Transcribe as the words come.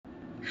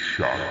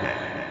Shocking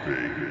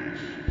things.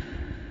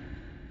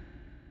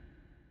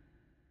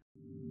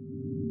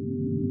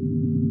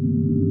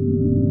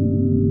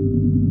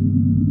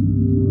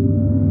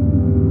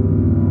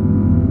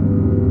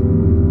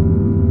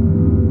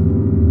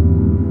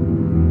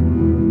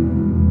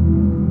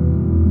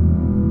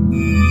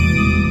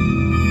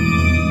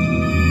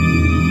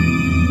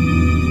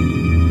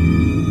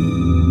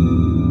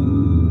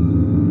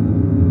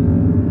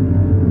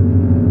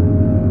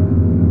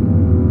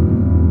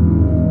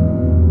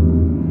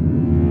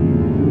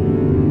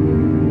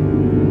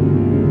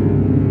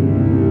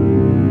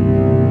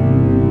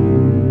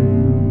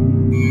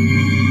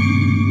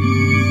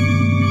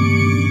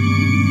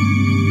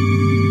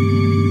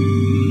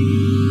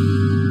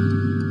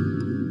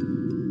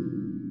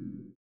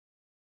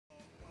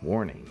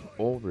 Warning,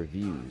 all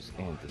reviews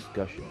and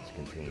discussions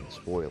contain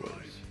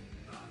spoilers.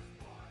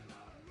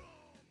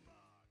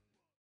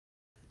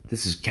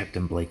 This is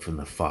Captain Blake from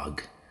The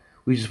Fog.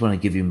 We just want to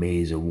give you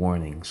maids a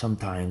warning.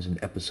 Sometimes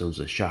in episodes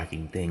of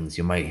Shocking Things,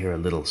 you might hear a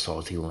little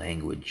salty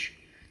language.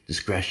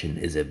 Discretion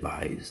is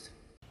advised.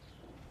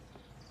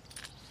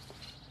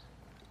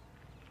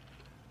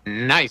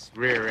 Nice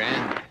rear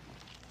end.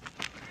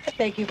 I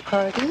beg your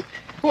pardon?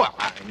 Well,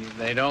 I mean,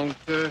 they don't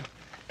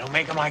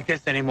make them like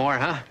this anymore,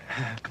 huh?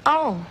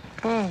 Oh,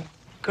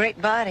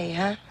 great body,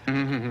 huh?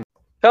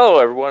 Hello,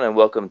 everyone, and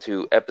welcome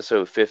to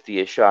episode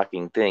 50 of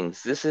Shocking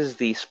Things. This is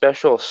the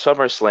special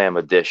SummerSlam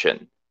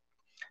edition,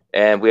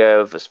 and we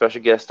have a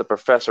special guest, the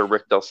Professor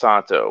Rick Del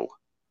Santo.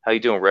 How you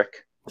doing,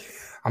 Rick?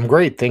 I'm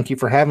great. Thank you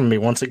for having me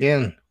once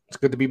again. It's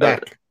good to be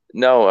back.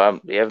 You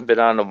haven't been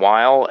on in a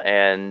while,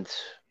 and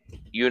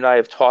you and I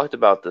have talked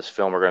about this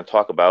film we're going to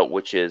talk about,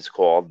 which is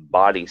called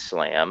Body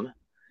Slam.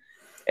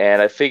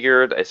 And I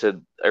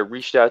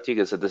reached out to you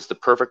because I said this is the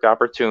perfect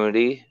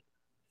opportunity.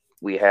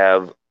 We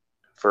have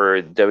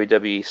for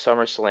WWE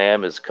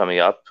SummerSlam is coming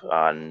up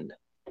on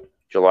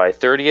July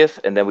 30th.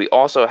 And then we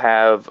also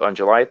have on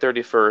July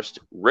 31st,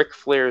 Ric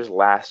Flair's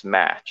last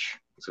match.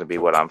 It's going to be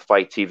on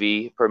Fight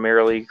TV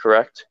primarily,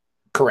 correct?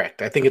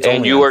 Correct. I think it's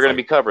and you are going to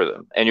be covering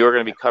them. And you're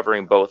going to be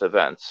covering both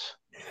events.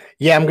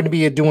 Yeah, I'm going to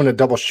be doing a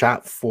double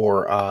shot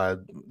for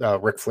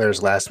Ric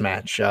Flair's last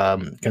match.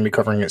 Going to be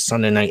covering it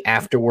Sunday night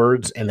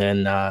afterwards, and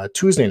then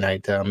Tuesday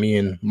night, me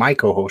and my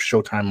co-host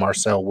Showtime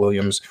Marcel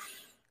Williams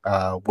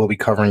will be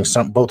covering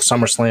both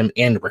SummerSlam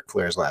and Ric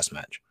Flair's last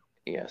match.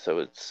 Yeah, so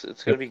it's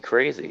going to be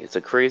crazy. It's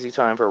a crazy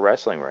time for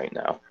wrestling right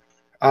now.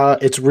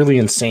 It's really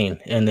insane,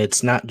 and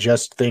it's not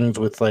just things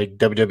with like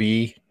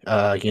WWE.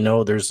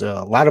 There's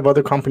a lot of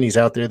other companies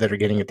out there that are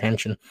getting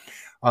attention.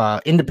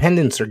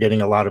 Independents are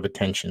getting a lot of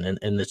attention,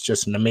 and it's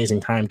just an amazing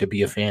time to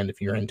be a fan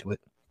if you're into it.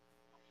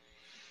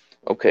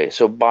 Okay,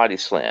 so Body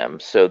Slam.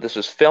 So this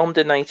was filmed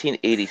in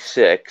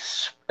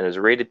 1986, and it was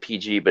rated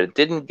PG, but it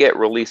didn't get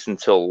released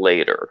until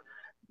later.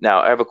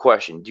 Now, I have a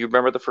question. Do you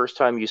remember the first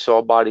time you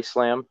saw Body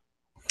Slam?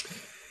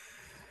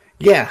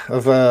 Yeah,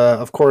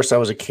 of course, I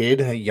was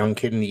a young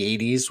kid in the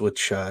 80s,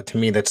 which to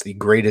me, that's the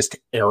greatest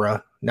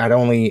era, not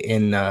only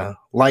in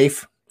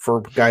life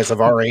for guys of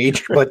our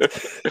age, but,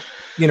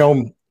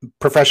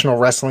 professional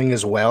wrestling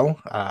as well,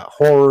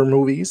 horror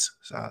movies.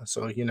 I'm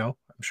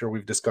sure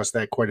we've discussed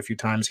that quite a few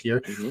times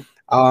here.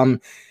 Mm-hmm.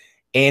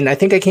 And I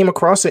think I came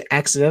across it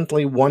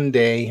accidentally one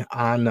day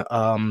on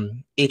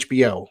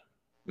HBO.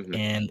 Mm-hmm.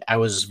 And I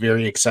was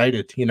very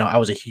excited.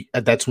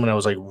 That's when I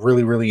was like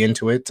really, really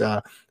into it.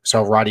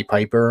 Saw Roddy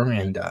Piper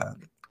and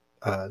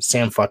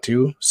Sam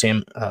Fatu,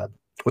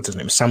 what's his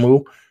name?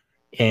 Samu.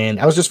 And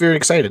I was just very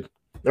excited.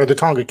 Or the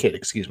Tonga Kid,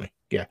 excuse me.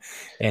 Yeah.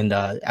 And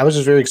I was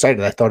just very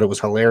excited. I thought it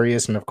was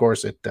hilarious. And of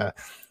course,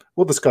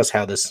 we'll discuss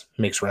how this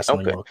makes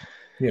wrestling look.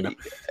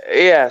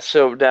 Yeah.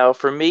 So now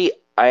for me,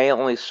 I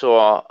only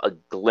saw a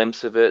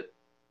glimpse of it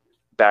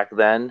back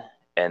then.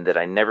 And that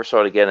I never saw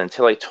it again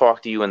until I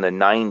talked to you in the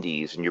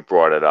 90s and you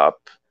brought it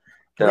up.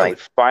 Then really?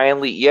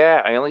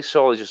 I only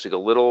saw just like a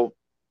little,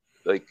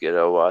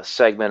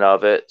 segment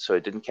of it. So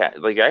it didn't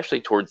actually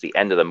towards the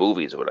end of the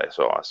movie is what I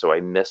saw. So I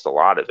missed a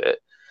lot of it.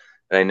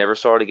 And I never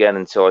saw it again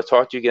until I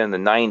talked to you again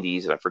in the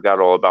 90s and I forgot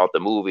all about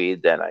the movie.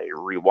 Then I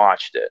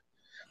rewatched it.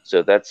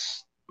 So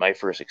that's my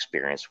first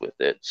experience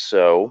with it.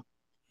 So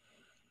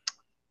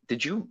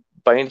did you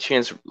by any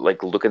chance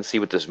look and see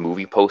what this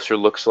movie poster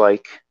looks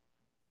like?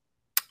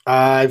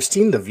 I've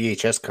seen the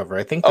VHS cover.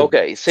 I think.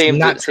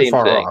 Same thing.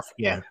 Off.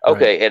 Yeah.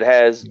 Okay, right. It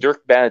has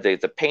Dirk Benedict.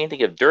 It's a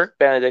painting of Dirk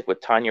Benedict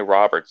with Tanya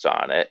Roberts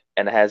on it,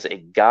 and it has a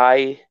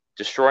guy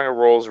destroying a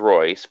Rolls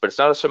Royce, but it's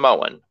not a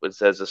Samoan. It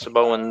says the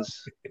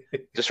Samoans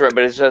destroying,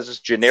 but it says this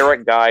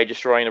generic guy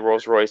destroying the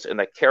Rolls Royce, and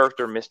the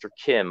character Mr.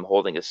 Kim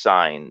holding a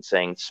sign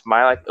saying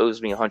 "Smilac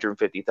owes me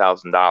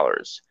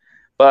 $150,000,"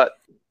 but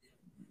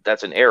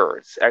that's an error.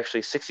 It's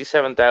actually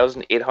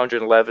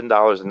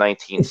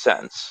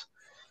 $67,811.19.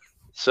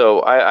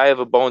 So I have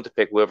a bone to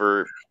pick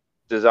whoever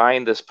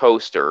designed this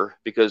poster,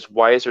 because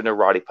why is there no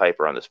Roddy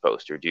Piper on this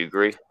poster? Do you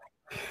agree?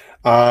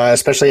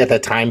 Especially at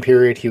that time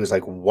period, he was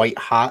like white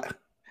hot.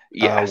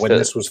 Yeah. When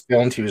this was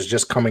filmed, he was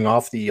just coming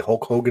off the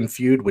Hulk Hogan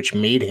feud, which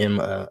made him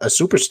a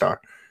superstar.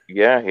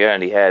 Yeah,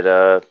 and he had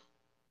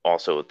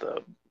also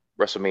the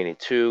WrestleMania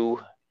 2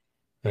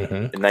 in Called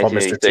Mr.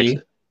 1986. T.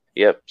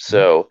 Yep.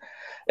 So,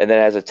 and then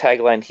as a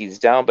tagline, he's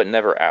down but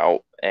never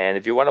out. And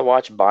if you want to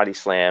watch Body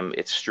Slam,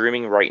 it's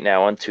streaming right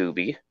now on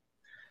Tubi.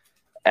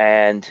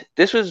 And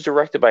this was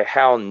directed by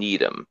Hal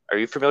Needham. Are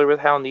you familiar with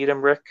Hal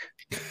Needham, Rick?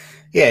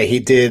 Yeah, he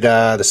did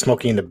the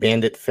Smokey and the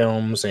Bandit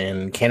films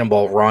and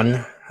Cannonball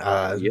Run,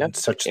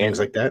 such things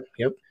like that.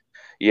 Yep.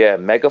 Yeah,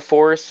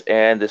 Megaforce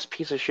and this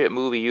piece of shit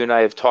movie you and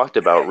I have talked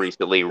about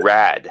recently,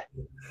 Rad.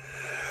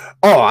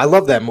 Oh, I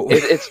love that movie.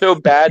 It's so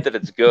bad that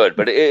it's good,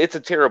 but it's a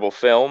terrible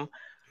film.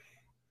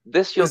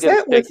 This you'll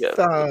get with,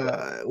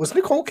 was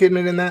Nicole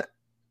Kidman in that?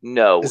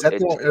 No. Is that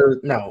the one, or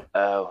no?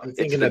 Oh, I'm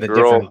thinking it's of the a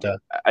girl.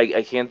 different.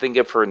 I can't think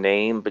of her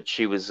name, but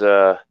she was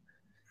the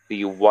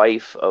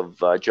wife of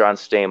John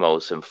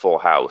Stamos in Full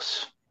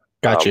House.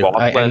 Got you.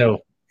 I know.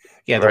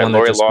 Yeah, the right, one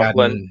Lori that just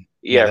Loughlin.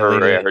 Yeah,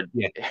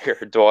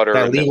 her daughter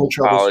that in legal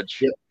college.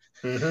 Yep.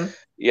 Mm-hmm.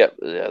 Yep,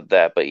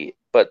 that.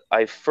 But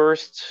I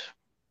first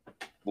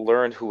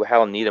learned who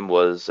Hal Needham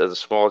was as a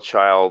small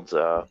child.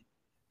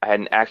 I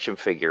had an action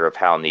figure of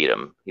Hal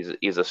Needham.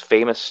 He's a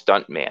famous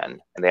stuntman,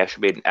 and they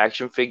actually made an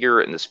action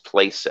figure in this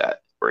play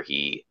set where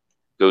he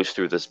goes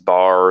through this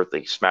bar,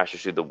 he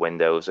smashes through the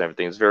windows and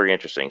everything. It's very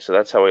interesting. So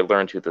that's how I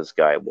learned who this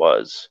guy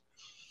was.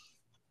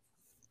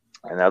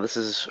 And now this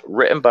is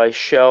written by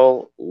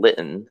Shel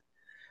Litton.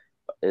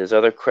 His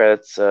other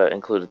credits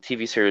include a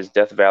TV series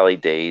Death Valley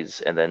Days,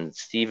 and then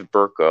Steve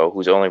Berko,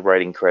 whose only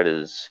writing credit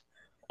is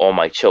All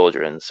My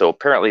Children. So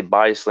apparently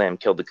Body Slam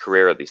killed the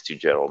career of these two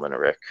gentlemen,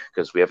 Rick,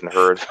 because we haven't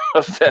heard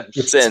of them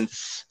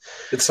since.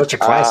 It's such a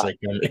classic.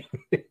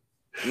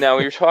 Now,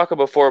 we were talking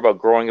before about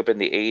growing up in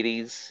the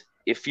 80s.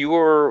 If you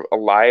were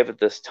alive at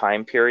this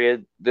time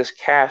period, this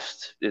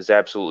cast is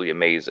absolutely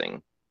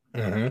amazing.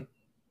 Mm-hmm.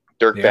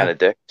 Dirk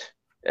Benedict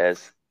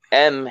as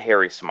M.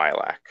 Harry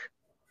Smilac.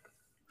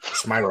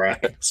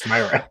 Smilac.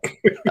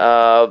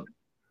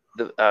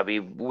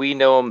 We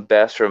know him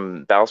best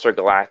from Battlestar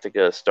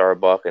Galactica,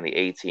 Starbuck, and the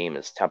A-Team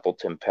as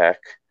Templeton Peck.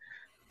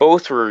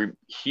 Both were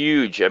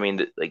huge. I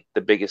mean,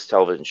 the biggest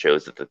television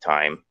shows at the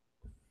time.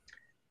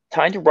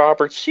 Tanya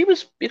Roberts, she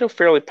was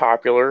fairly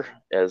popular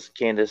as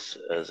Candace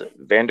as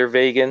Vander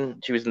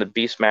Vegan. She was in the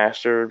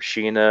Beastmaster,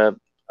 Sheena,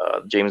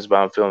 James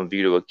Bond film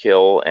View to a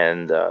Kill,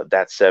 and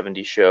That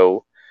 70s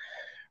Show.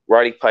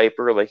 Roddy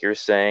Piper, like you're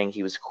saying,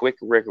 he was Quick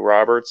Rick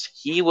Roberts.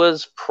 He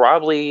was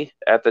probably,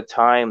 at the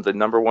time, the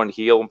number one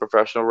heel in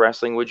professional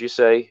wrestling, would you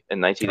say, in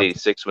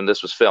 1986 when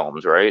this was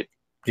filmed, right?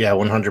 Yeah,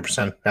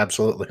 100%.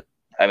 Absolutely.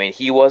 I mean,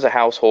 he was a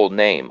household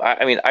name.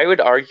 I mean, I would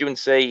argue and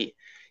say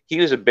he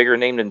was a bigger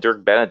name than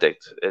Dirk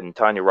Benedict and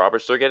Tanya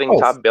Roberts. They're getting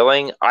top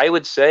billing. I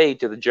would say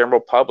to the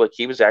general public,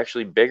 he was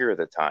actually bigger at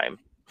the time.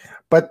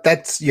 But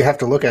you have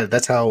to look at it.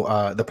 That's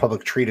how the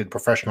public treated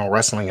professional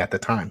wrestling at the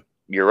time.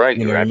 You're right.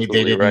 You're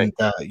absolutely right.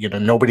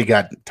 Nobody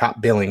got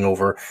top billing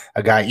over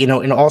a guy.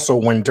 And also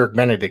when Dirk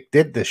Benedict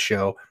did this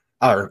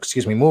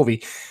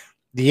movie,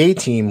 the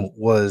A-Team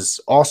was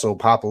also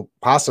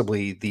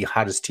possibly the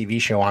hottest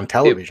TV show on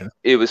television.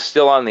 It was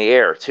still on the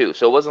air too,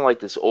 so it wasn't like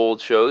this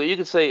old show. You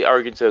could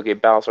argue, okay,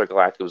 Battlestar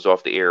Galactica was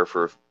off the air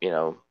for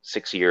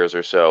 6 years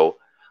or so,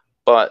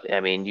 but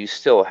I mean, you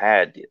still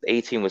had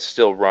A-Team was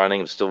still running,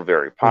 it was still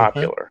very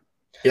popular.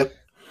 Mm-hmm.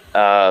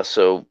 Yep.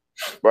 So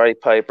Roddy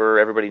Piper,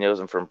 everybody knows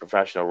him from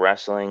professional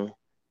wrestling,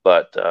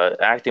 but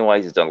acting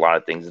wise, he's done a lot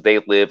of things. They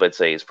Live, I'd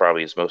say, is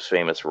probably his most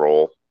famous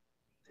role.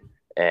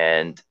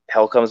 And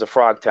Hell Comes to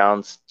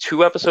Frogtown.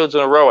 2 episodes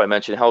in a row I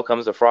mentioned Hell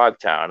Comes to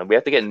Frogtown, and we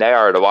have to get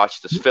Nayar to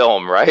watch this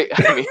film, right?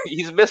 I mean,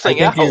 he's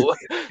missing out.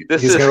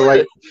 He's gonna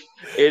like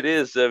it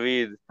is. I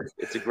mean,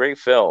 it's a great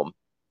film.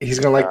 He's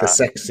gonna like the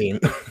sex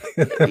scene.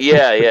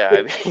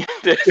 Yeah.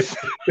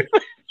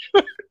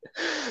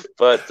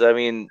 I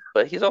mean,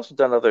 but he's also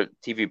done other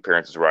TV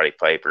appearances. Roddy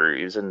Piper.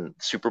 He was in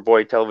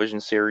Superboy television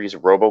series,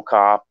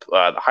 RoboCop,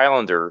 the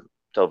Highlander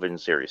television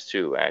series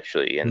too,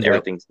 actually, and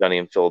Everything's Done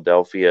in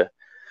Philadelphia.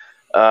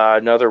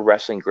 Another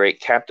wrestling great,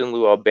 Captain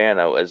Lou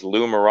Albano as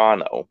Lou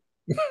Morano.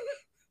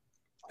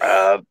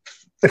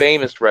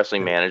 Famous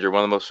wrestling manager,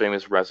 one of the most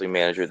famous wrestling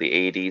managers of the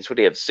 80s. What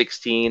do you have,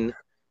 16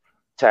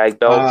 tag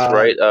belts,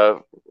 right?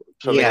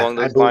 Something along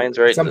those lines,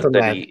 right?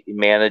 That he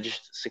managed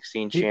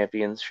 16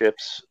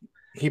 championships.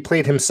 He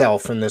played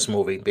himself in this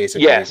movie,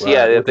 basically. Yes,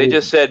 they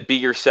just said, be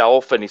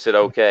yourself, and he said,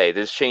 okay,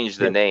 just change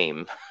the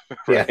name,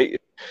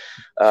 right?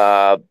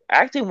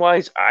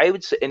 Acting-wise, I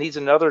would say, and he's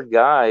another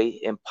guy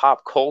in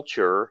pop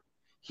culture.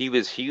 He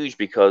was huge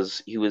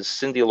because he was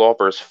Cyndi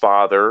Lauper's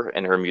father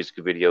in her music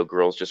video,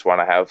 Girls Just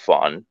Want to Have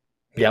Fun.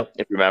 Yep.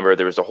 If you remember,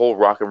 there was a whole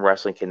rock and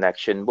wrestling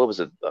connection. What was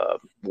it?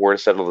 War to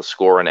Settle the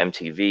Score on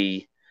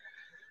MTV.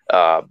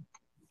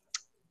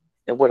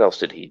 And what else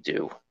did he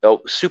do?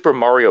 Oh, Super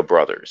Mario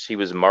Brothers. He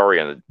was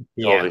Mario in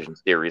the television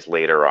series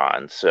later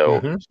on.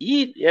 So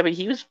he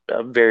was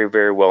very,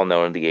 very well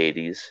known in the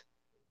 80s.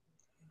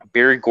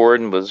 Barry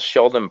Gordon was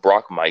Sheldon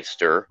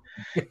Brockmeister.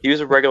 He was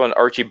a regular in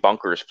Archie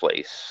Bunker's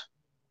place.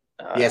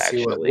 Yes,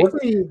 actually.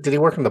 Did he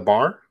work in the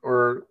bar?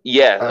 Or he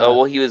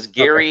was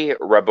Gary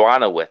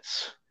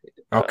Rabinowitz.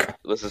 Okay.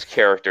 Was his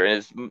character, and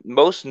his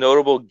most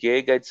notable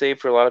gig, I'd say,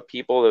 for a lot of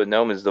people that would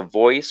know him, is the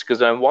voice.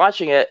 Because I'm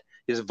watching it,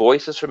 his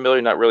voice is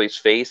familiar, not really his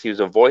face. He was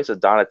a voice of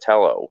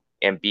Donatello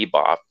and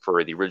Bebop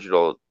for the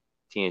original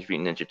Teenage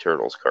Mutant Ninja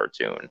Turtles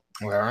cartoon.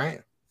 All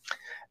right.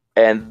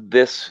 And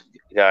this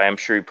guy, I'm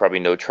sure you probably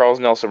know Charles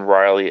Nelson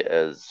Riley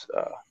as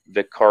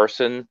Vic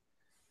Carson.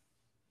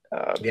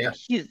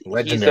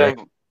 Legendary.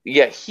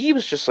 He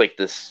was just like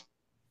this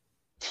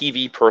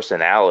TV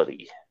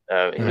personality.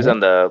 He was on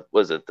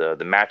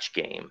the Match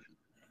Game.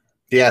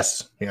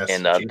 Yes.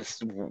 And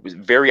this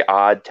very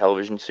odd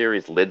television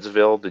series,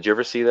 Lidsville. Did you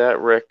ever see that,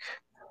 Rick?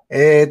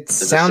 It It's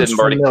sounds a Sid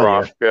Marty familiar.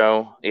 Krofft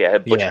show. Yeah, it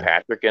had Butch Yeah.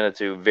 Patrick in it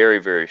too. Very,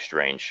 very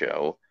strange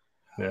show.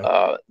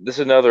 Yeah. This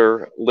is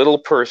another little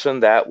person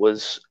that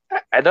was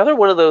another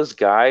one of those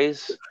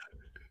guys.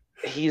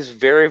 He's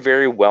very,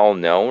 very well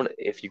known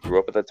if you grew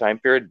up at that time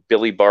period.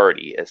 Billy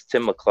Barty as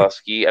Tim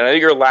McCluskey. And I know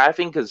you're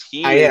laughing because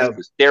he is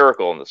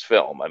hysterical in this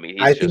film. I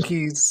mean, I think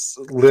he's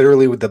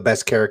literally the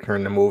best character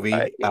in the movie.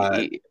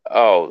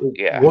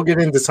 Yeah. We'll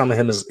get into some of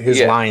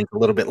his lines a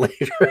little bit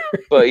later.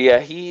 But yeah,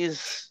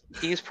 he's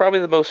probably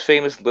the most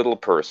famous little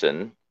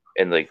person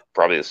in like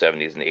probably the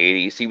 70s and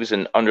 80s. He was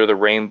in Under the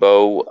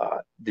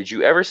Rainbow. Did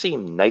you ever see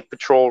Night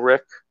Patrol,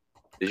 Rick?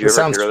 Did you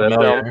ever hear that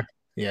film?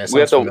 Yeah, we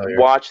have to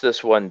watch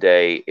this one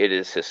day. It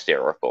is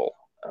hysterical.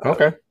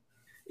 Okay.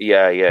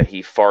 Yeah.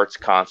 He farts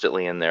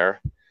constantly in there.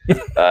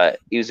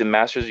 He was in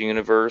Masters of the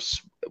Universe,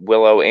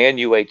 Willow, and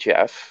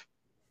UHF.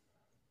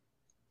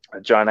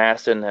 John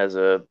Astin has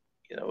a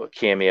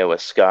cameo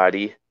as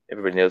Scotty.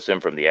 Everybody knows him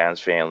from the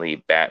Addams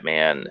Family,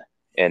 Batman,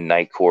 and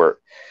Night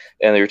Court.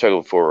 And they were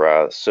talking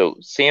before. So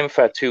Sam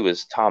Fatu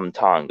is Tom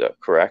Tonga,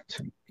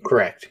 correct?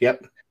 Correct.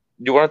 Yep. Do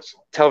you want to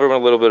tell everyone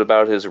a little bit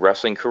about his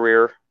wrestling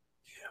career?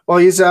 Well,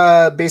 he's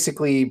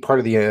basically part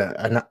of the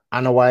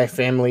Anoa'i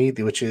family,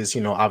 which is,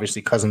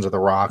 obviously cousins of The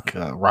Rock,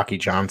 Rocky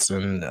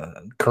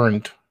Johnson,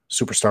 current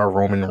superstar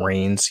Roman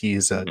Reigns.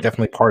 He's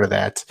definitely part of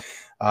that.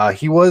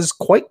 He was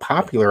quite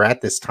popular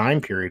at this time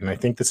period, and I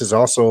think this is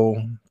also,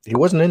 he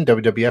wasn't in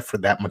WWF for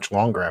that much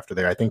longer after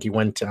there. I think he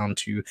went down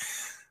to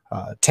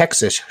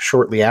Texas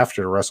shortly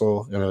after to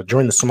wrestle,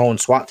 joined the Samoan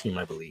SWAT team,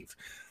 I believe.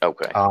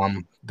 Okay.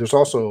 There's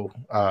also,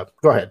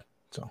 go ahead.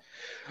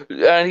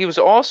 And he was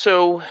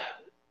also,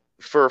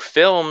 for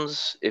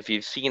films, if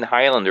you've seen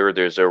Highlander,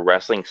 there's a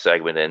wrestling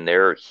segment in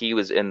there. He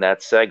was in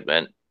that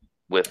segment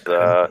with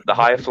the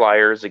High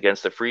Flyers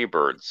against the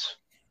Freebirds.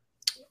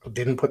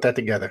 Didn't put that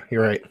together.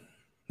 You're right.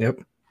 Yep.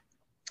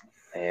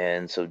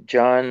 And so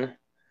John,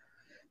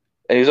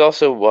 and he was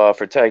also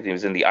for tag team. He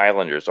was in the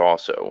Islanders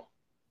also.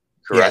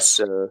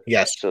 Correct.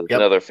 Yes. So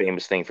another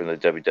famous thing from the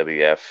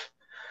WWF.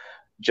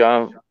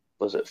 John,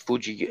 was it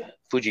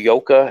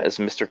Fujioka as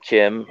Mr.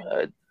 Kim?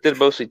 Did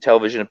mostly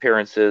television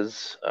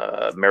appearances.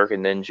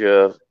 American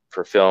Ninja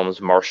for films,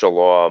 Martial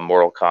Law,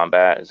 Mortal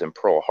Kombat is in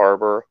Pearl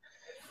Harbor,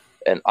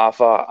 and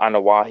Afa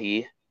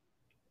Anawahi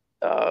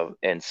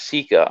and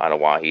Sika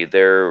Anawahi.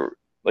 They're,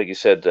 like you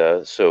said,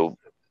 so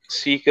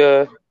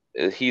Sika,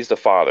 he's the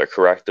father,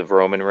 correct, of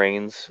Roman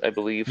Reigns, I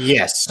believe.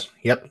 Yes.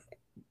 Yep.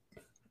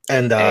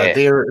 And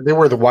they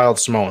were the Wild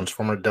Samoans,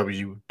 former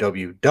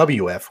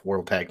WWF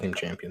World Tag Team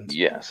Champions.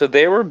 Yeah, so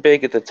they were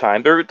big at the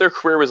time. Their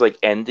career was like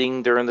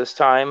ending during this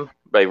time,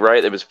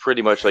 right? It was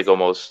pretty much like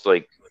almost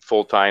like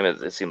full time.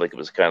 It seemed like it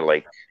was kind of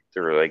like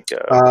they were like.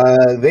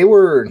 They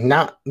were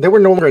no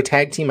longer a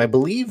tag team. I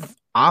believe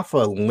Afa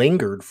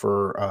lingered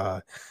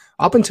for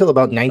up until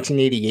about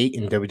 1988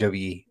 in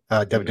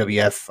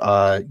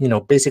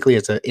WWF. Basically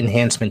as an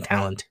enhancement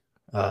talent.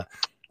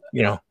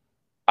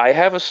 I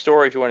have a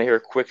story if you want to hear a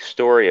quick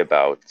story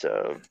about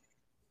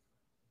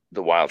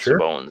the Wild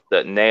Samoans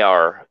that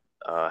Nayar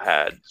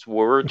had. So we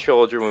were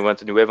children. We went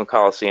to New Haven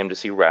Coliseum to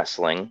see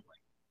wrestling.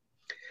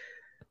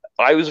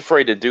 I was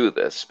afraid to do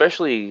this,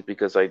 especially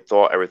because I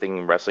thought everything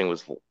in wrestling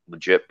was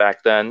legit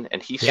back then.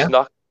 And he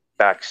snuck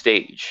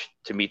backstage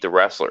to meet the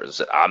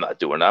wrestlers. I'm not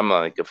doing it. I'm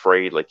like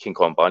afraid like King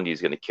Kong Bundy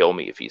is going to kill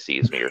me if he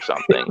sees me or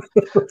something.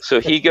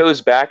 So he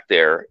goes back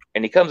there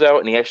and he comes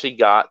out and he actually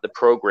got the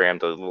program,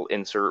 the little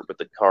insert with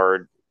the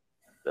card,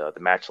 the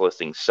match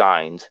listing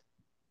signed.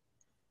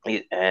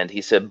 And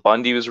he said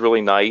Bundy was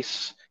really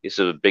nice. He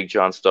said Big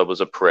John Studd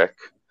was a prick.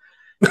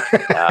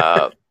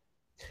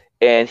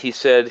 And he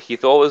said he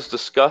thought it was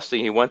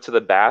disgusting. He went to the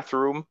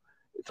bathroom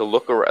to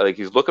look around, like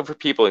he's looking for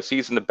people and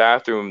sees in the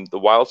bathroom the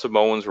Wild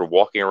Samoans were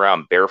walking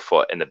around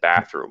barefoot in the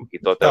bathroom. He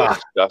thought that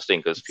was disgusting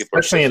because people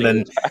especially in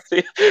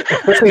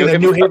the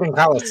New Haven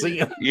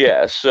Coliseum.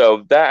 Yeah,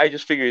 so that I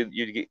just figured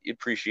you'd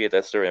appreciate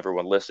that story.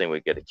 Everyone listening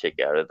would get a kick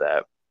out of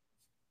that.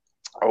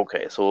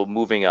 Okay, so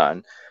moving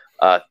on.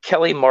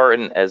 Kelly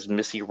Martin as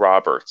Missy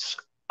Roberts.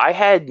 I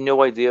had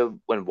no idea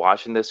when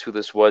watching this who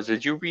this was.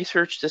 Did you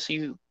research to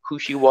see who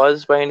she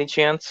was by any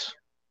chance?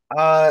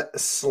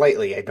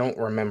 Slightly. I don't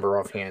remember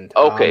offhand.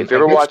 Okay, if you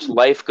ever watched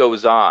Life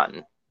Goes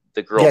On,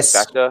 the girl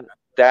Becca,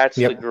 that's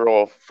the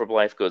girl from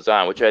Life Goes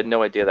On, which I had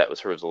no idea that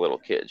was her as a little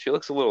kid. She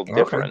looks a little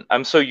different.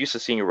 I'm so used to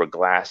seeing her with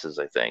glasses,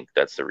 I think.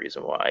 That's the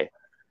reason why.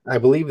 I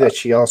believe that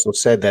she also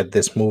said that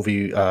this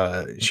movie,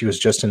 she was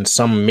just in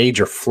some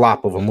major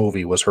flop of a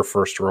movie was her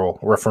first role,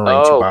 referring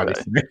to Oh, Body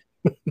okay.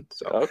 Slam.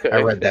 So Okay,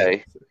 I read that.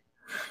 okay.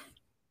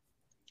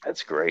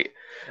 That's great.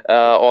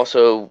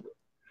 Also,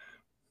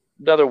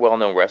 another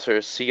well-known wrestler,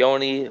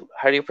 Sione.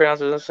 How do you pronounce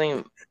his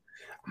name?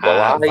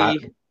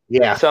 Balai?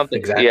 Yeah,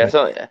 Something. Yeah, exactly.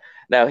 something.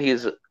 Now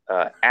he's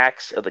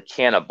Axe of the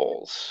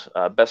Cannibals,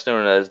 best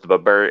known as the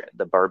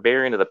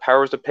Barbarian of the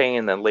Powers of Pain,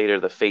 and then later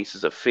the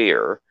Faces of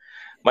Fear.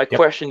 My Yep.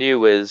 question to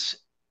you is,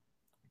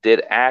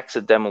 did Axe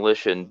of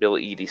Demolition, Bill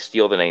Eadie,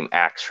 steal the name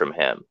Axe from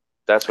him?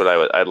 That's what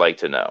I'd like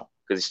to know.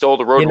 Because he stole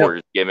the Road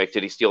Warriors gimmick.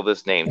 Did he steal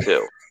this name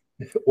too?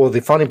 Well,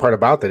 the funny part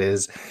about that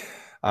is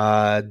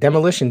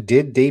Demolition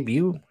did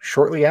debut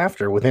shortly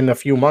after, within a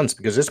few months,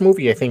 because this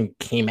movie, I think,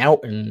 came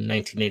out in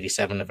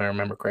 1987, if I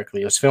remember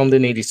correctly. It was filmed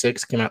in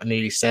 86, came out in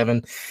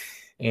 87,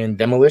 and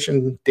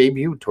Demolition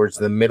debuted towards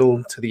the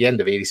middle to the end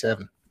of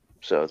 87.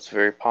 So it's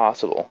very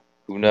possible.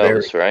 Who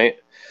knows, right?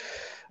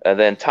 And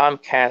then Tom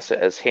Cassett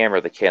as Hammer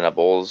of the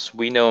Cannibals.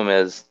 We know him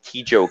as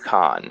Tijo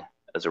Khan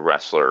as a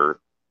wrestler.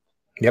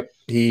 Yep,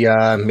 he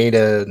made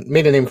a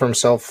name for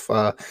himself,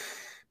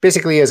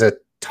 basically as a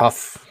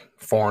tough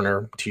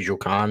foreigner, Tijo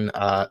Khan,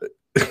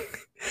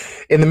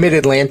 in the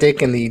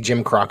Mid-Atlantic and the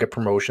Jim Crockett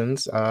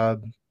promotions.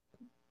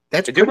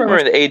 That's I do remember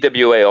in the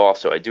AWA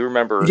also. I do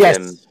remember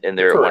him in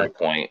there at one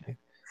point.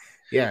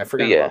 Yeah, I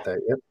forgot about that.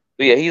 Yep.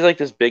 But yeah, he's like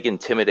this big,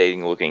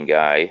 intimidating-looking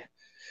guy.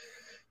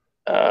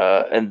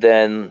 And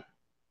then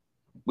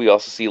we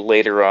also see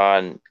later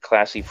on,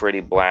 Classy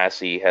Freddie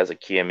Blassie has a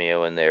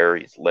cameo in there.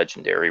 He's a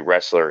legendary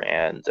wrestler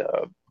and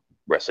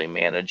wrestling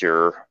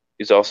manager.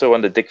 He's also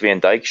on the Dick Van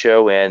Dyke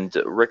Show, and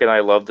Rick and I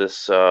love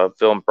this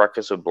film,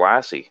 Breakfast with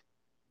Blassie.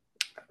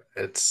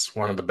 It's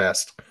one of the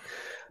best.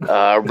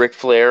 Ric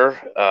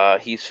Flair,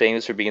 he's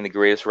famous for being the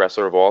greatest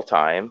wrestler of all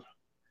time.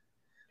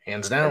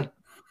 Hands down.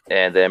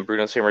 And then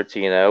Bruno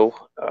Sammartino,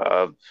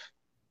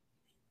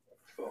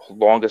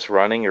 longest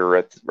running,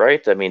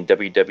 right? I mean,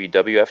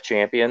 WWF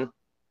champion.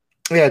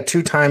 Yeah,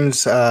 2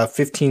 times,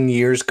 15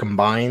 years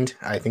combined.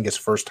 I think his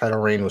first title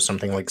reign was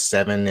something like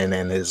 7, and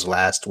then his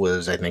last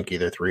was, I think,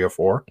 either 3 or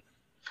 4.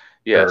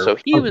 Yeah, so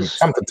he was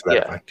something to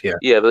that effect.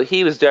 Yeah, but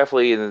he was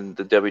definitely in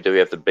the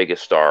WWF the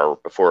biggest star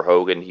before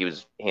Hogan. He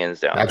was hands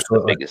down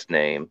the biggest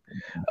name.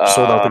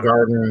 Sold out the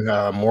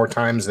Garden more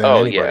times than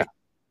anybody.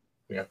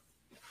 Yeah.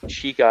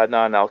 Sheik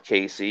Adnan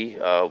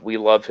Al-Kaisi, we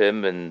love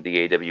him in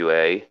the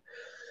AWA,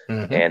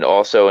 and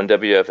also in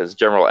WWF as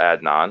General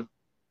Adnan.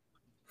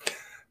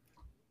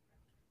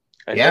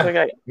 Another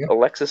guy,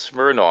 Alexis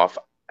Smirnoff.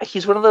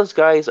 He's one of those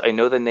guys, I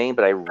know the name,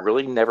 but I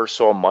really never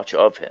saw much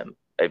of him.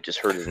 I've just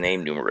heard his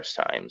name numerous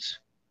times.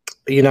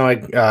 You know,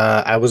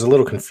 I was a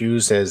little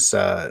confused as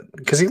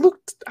because he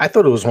looked. I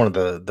thought it was one of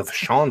the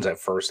Vachons at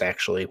first,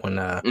 actually. When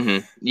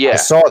I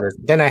saw this,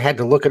 then I had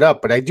to look it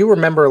up. But I do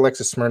remember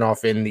Alexis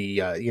Smirnoff in the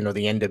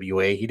the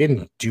NWA. He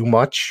didn't do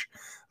much.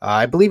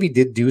 I believe he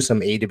did do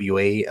some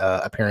AWA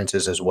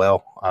appearances as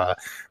well.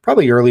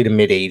 Probably early to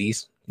mid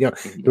 '80s.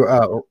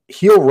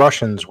 Heel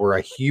Russians were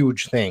a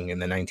huge thing in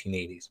the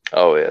 1980s.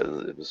 Oh yeah,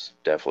 it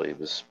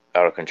was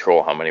out of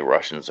control how many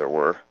Russians there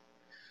were.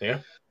 Yeah.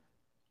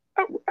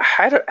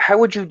 How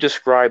would you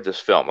describe this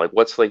film? Like,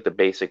 what's like the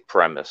basic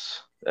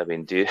premise? I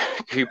mean, can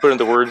you put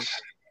into words?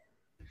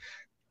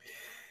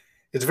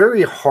 It's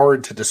very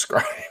hard to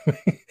describe.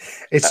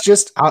 It's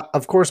just,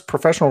 of course,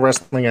 professional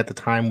wrestling at the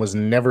time was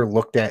never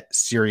looked at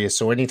serious.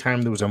 So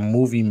anytime there was a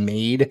movie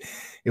made,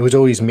 it was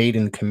always made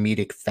in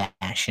comedic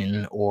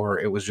fashion, or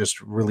it was just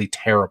really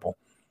terrible.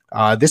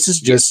 This is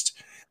just,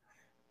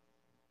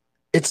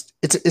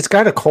 it's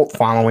got a cult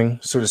following,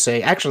 so to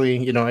say.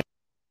 Actually,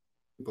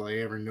 people I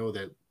ever know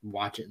that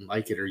watch it and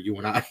like it are you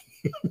and I.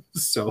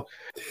 So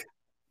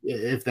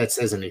if that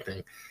says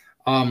anything,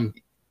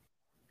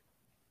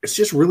 it's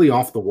just really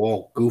off the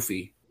wall,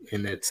 goofy,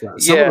 and it's some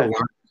of the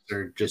lines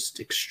are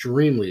just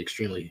extremely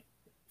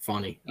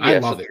funny. Yeah, I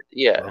love it.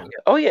 Yeah.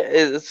 Oh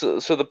yeah. So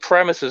the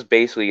premise is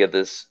basically of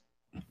this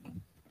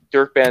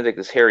Dirk Benedict,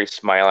 this Harry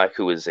Smilak,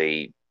 who is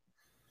a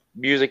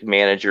music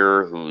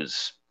manager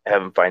who's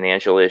having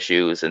financial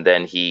issues, and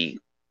then he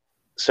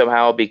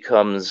somehow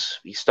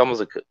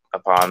stumbles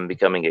upon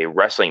becoming a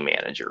wrestling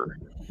manager,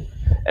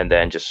 and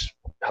then just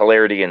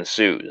hilarity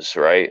ensues,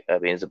 right? I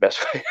mean, it's the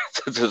best way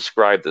to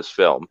describe this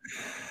film.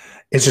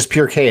 It's just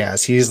pure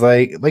chaos. He's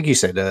like you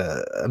said,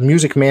 a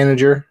music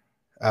manager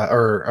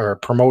or a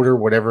promoter,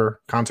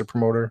 whatever, concert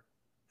promoter.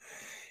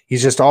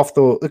 He's just off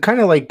the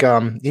kind of like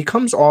he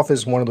comes off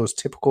as one of those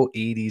typical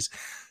 80s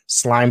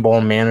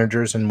slimeball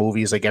managers in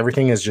movies. Like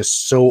everything is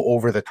just so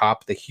over the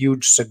top. The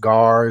huge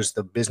cigars,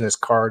 the business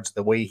cards,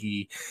 the way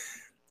he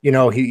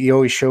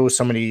always shows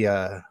somebody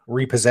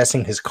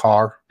repossessing his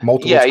car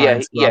multiple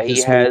times.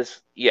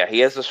 He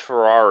has this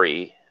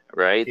Ferrari,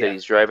 right, that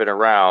he's driving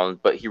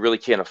around, but he really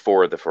can't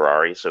afford the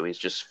Ferrari, so he's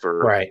just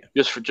for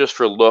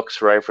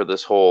looks, right, for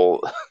this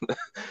whole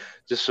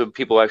just so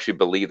people actually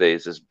believe that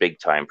he's this big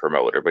time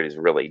promoter, but he's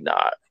really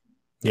not.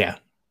 Yeah.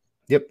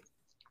 Yep.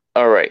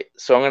 All right,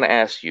 so I'm going to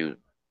ask you,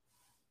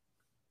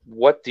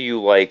 what do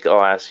you like?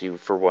 I'll ask you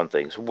for one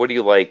thing. So what do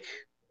you like?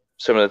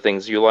 Some of the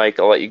things you like.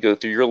 I'll let you go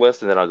through your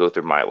list, and then I'll go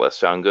through my list.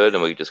 Sound good?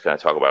 And we can just kind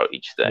of talk about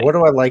each thing. What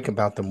do I like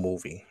about the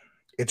movie?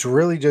 It's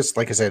really just,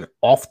 like I said,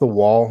 off the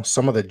wall.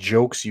 Some of the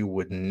jokes you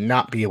would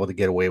not be able to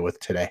get away with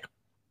today.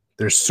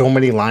 There's so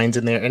many lines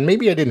in there, and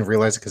maybe I didn't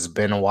realize it because it's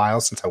been a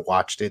while since I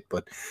watched it,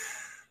 but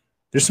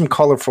there's some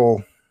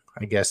colorful,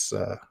 I guess,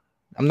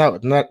 I'm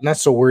not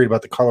so worried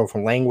about the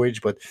colorful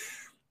language, but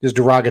there's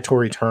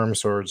derogatory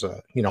terms towards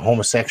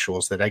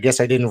homosexuals that I guess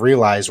I didn't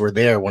realize were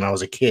there when I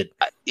was a kid.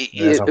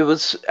 It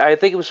was. I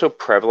think it was so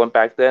prevalent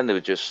back then. It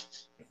was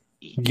just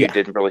you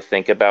didn't really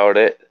think about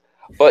it.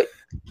 But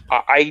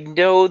I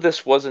know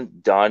this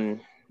wasn't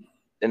done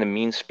in a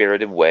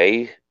mean-spirited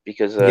way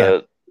because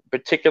a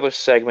particular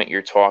segment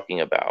you're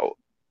talking about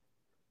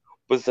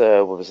was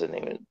what was the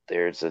name of it?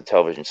 There's a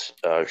television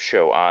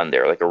show on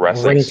there, like a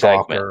wrestling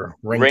segment.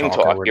 Ring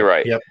Talk. You're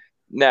right. Yep.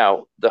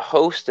 Now the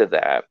host of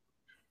that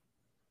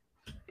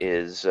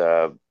is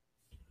I'm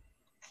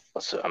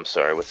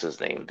sorry, what's his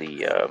name?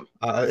 It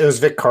was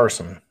Vic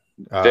Carson.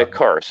 Vic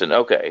Carson.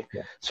 Okay.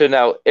 Yeah. So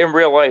now in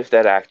real life,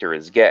 that actor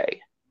is gay.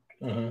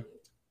 Mm-hmm.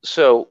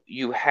 So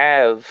you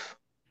have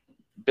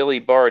Billy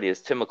Barty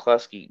as Tim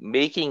McCluskey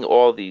making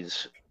all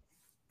these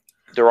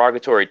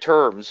derogatory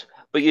terms,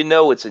 but you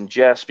know it's in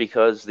jest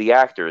because the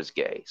actor is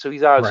gay. So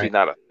he's obviously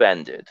not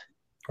offended.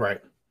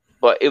 Right.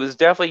 But it was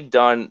definitely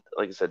done,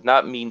 like I said,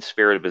 not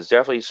mean-spirited, but it's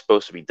definitely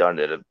supposed to be done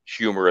in a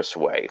humorous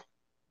way.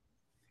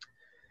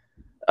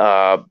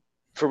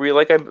 For me,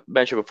 like I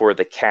mentioned before,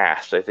 the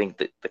cast. I think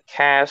that the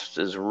cast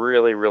is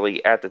really,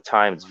 really, at the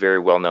time, it's very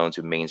well known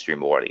to a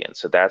mainstream audience.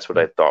 So that's what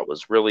I thought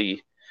was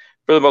really,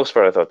 for the most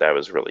part, I thought that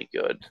was really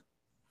good.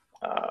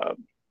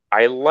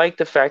 I like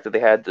the fact that they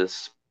had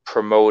this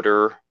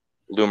promoter,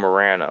 Lou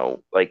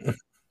Morano. Like,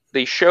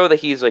 they show that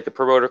he's like the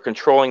promoter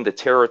controlling the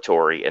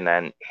territory, and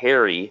then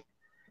Harry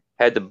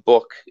had to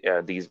book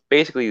these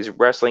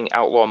wrestling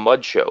outlaw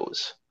mud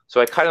shows.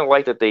 So I kind of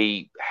like that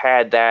they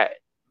had that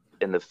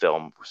in the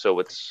film, so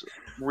it's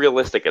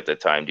realistic at the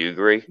time. Do you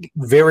agree?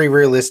 Very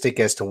realistic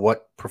as to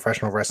what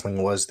professional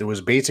wrestling was. There was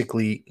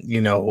basically,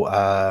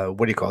 what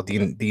do you call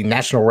it? The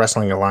National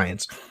Wrestling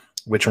Alliance,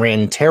 which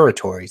ran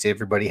territories.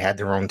 Everybody had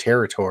their own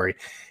territory,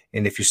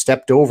 and if you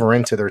stepped over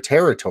into their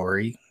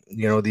territory,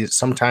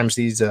 sometimes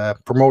these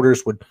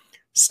promoters would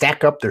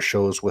stack up their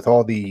shows with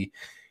all the,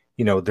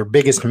 their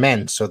biggest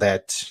men, so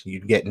that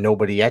you'd get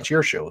nobody at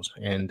your shows.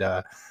 And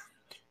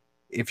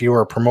if you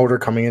were a promoter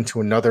coming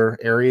into another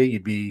area,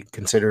 you'd be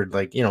considered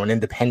like, an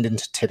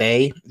independent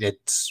today.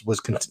 It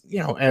was,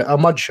 a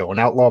mud show, an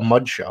outlaw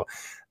mud show.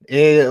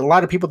 A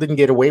lot of people didn't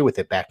get away with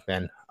it back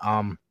then.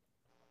 In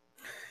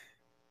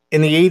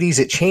the 80s,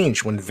 it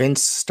changed when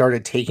Vince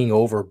started taking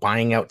over,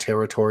 buying out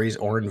territories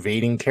or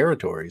invading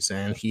territories.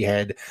 And he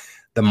had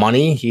the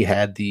money, he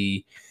had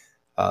the,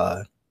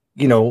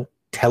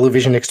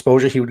 television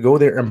exposure. He would go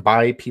there and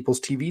buy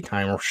people's TV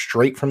time or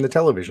straight from the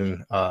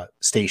television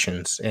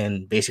stations,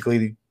 and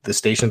basically the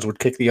stations would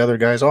kick the other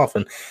guys off.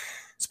 And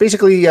it's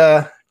basically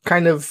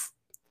kind of,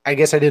 I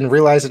guess I didn't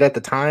realize it at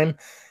the time.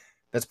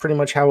 That's pretty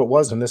much how it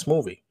was in this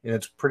movie, and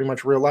it's pretty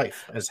much real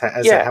life as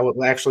how it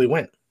actually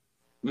went.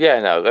 Yeah,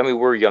 no, I mean, we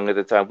were young at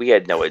the time. We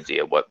had no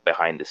idea what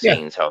behind the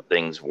scenes, how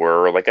things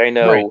were. Like, I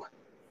know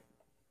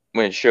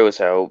when it shows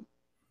how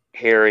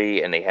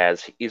Harry, and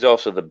he's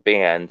also the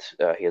band.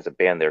 He has a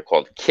band there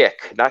called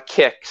Kick, not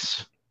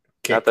Kicks,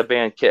 not the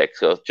band Kick.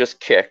 So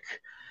just Kick.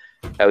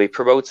 How he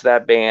promotes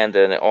that band,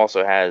 and it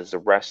also has the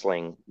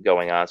wrestling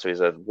going on. So he's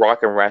a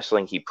rock and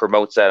wrestling. He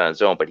promotes that on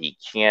his own, but he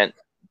can't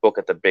book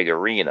at the big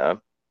arena.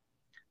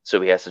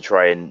 So he has to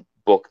try and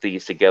book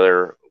these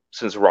together,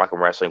 since rock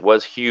and wrestling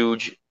was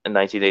huge in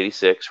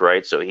 1986,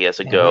 right? So he has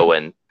to go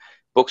and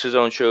books his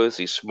own shows,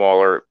 these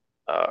smaller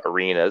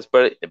arenas,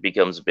 but it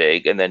becomes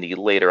big, and then he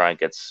later on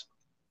gets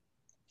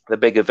the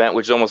big event,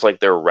 which is almost like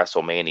their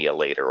WrestleMania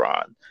later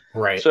on,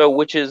 right? So,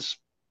 which is,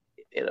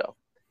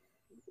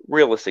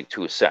 realistic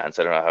to a sense.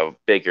 I don't know how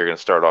big you're going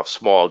to start off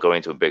small,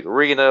 going to a big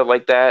arena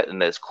like that,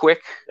 and that's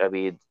quick. I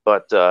mean,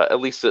 but at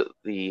least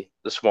the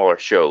smaller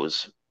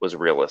shows was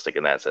realistic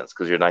in that sense,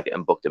 because you're not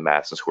getting booked in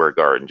Madison Square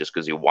Garden just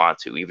because you want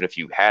to. Even if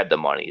you had the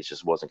money, it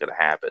just wasn't going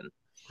to happen.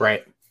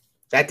 Right.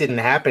 That didn't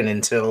happen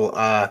until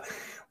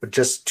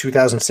just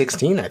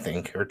 2016, I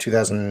think, or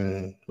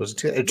 2000 was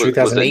it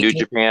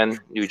 2018?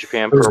 New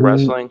Japan Pro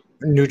Wrestling.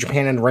 New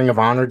Japan and Ring of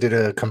Honor did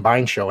a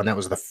combined show, and that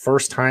was the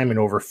first time in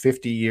over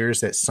 50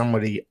 years that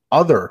somebody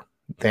other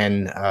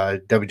than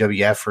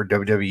WWF or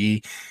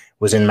WWE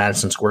was in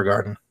Madison Square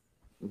Garden.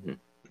 Mm-hmm.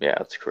 Yeah,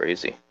 that's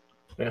crazy.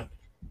 Yeah.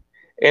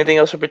 Anything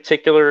else in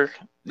particular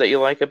that you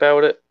like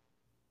about it?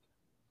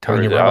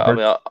 Tanya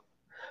Roberts.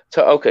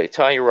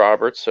 Tanya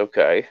Roberts.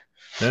 Okay.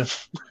 Yeah.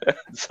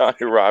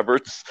 Tanya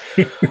Roberts.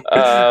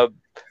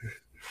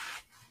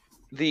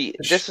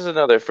 This is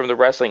another from the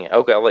wrestling.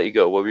 Okay, I'll let you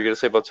go. What were you going to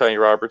say about Tanya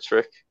Roberts,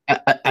 Rick?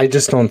 I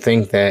just don't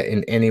think that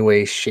in any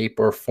way, shape,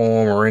 or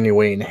form, or any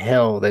way in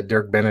hell that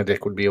Dirk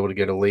Benedict would be able to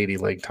get a lady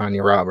like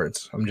Tanya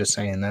Roberts. I'm just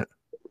saying that.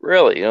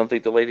 Really? You don't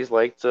think the ladies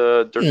liked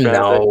Dirk Benedict?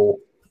 No.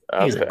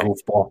 He's a Okay.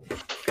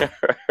 goofball.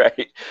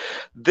 Right.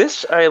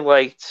 This I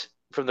liked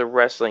from the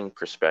wrestling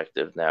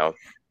perspective. Now,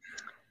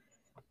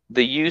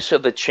 the use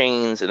of the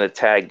chains in a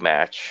tag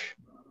match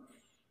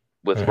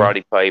with Mhm.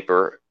 Roddy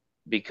Piper,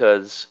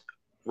 because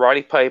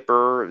Roddy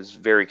Piper is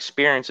very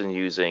experienced in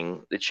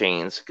using the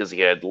chains because he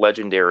had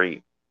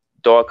legendary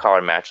dog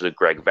collar matches with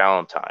Greg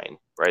Valentine,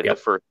 right? Yep.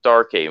 The first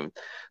Starrcade.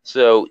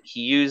 So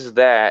he used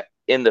that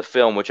in the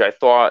film, which I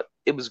thought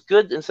it was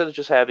good. Instead of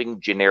just having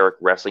generic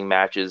wrestling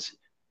matches,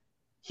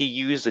 he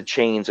used the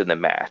chains in the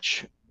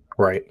match.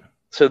 Right.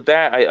 So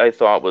that I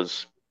thought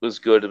was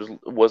good. It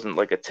wasn't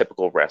like a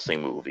typical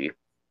wrestling movie.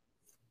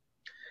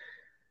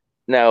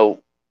 Now,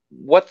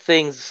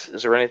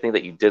 is there anything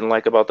that you didn't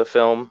like about the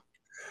film?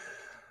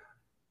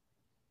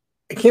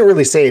 I can't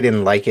really say I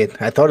didn't like it.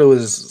 I thought it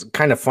was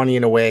kind of funny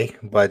in a way,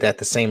 but at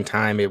the same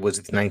time, it was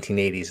the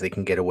 1980s. They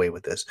can get away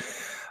with this.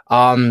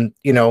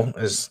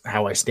 As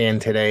how I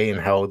stand today and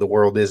how the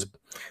world is.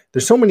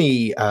 There's so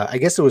many. I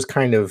guess it was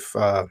kind of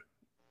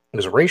it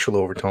was racial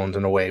overtones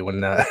in a way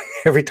when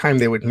every time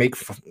they would make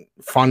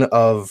fun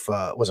of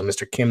was it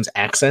Mr. Kim's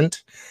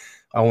accent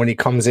when he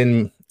comes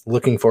in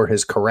looking for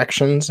his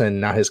corrections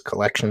and not his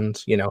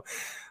collections.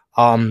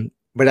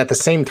 But at the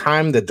same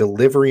time, the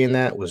delivery in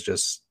that was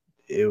just.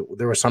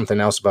 There was something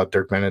else about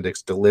Dirk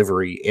Benedict's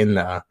delivery in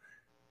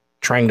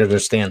trying to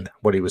understand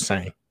what he was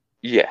saying.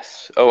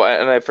 Yes. Oh,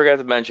 and I forgot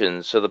to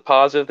mention, so the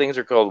positive things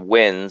are called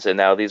wins, and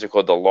now these are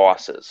called the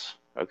losses.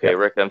 Okay, Yep.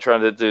 Rick, I'm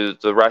trying to do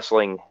the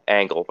wrestling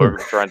angle. We're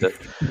trying to.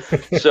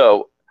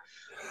 So,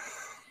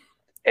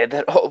 and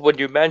then when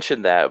you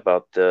mentioned that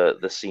about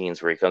the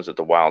scenes where he comes with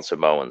the Wild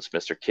Samoans,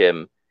 Mr.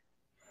 Kim,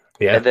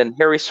 Yeah. and then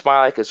Harry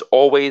Smilek is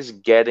always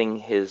getting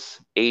his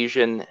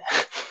Asian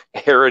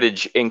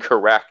heritage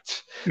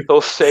incorrect.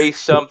 He'll say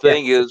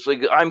something is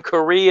like, I'm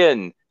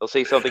Korean. He'll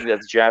say something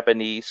that's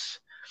Japanese.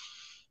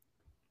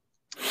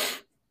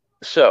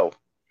 So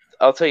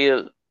I'll tell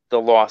you the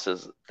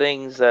losses,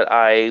 things that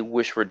I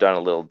wish were done a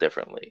little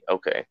differently.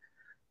 Okay.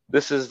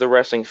 This is the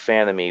wrestling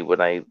fan of me.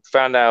 When I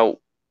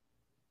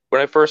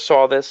first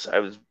saw this, I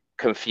was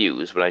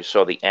confused when I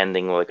saw the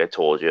ending, like I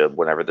told you,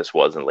 whenever this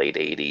was in late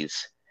 80s,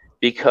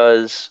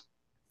 because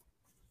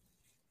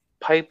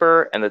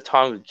Piper and the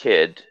Tonga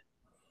Kid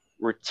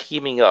were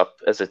teaming up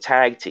as a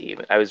tag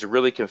team. I was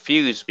really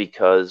confused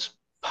because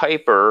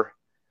Piper,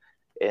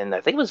 and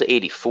I think it was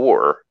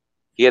 84,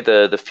 he had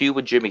the feud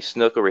with Jimmy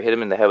Snuka where he hit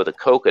him in the head with a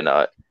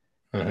coconut.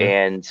 Mhm.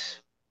 And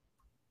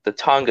the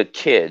Tonga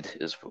Kid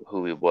is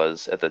who he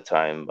was at the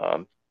time,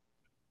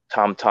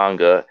 Tom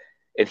Tonga,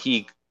 and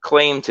he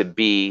claimed to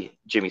be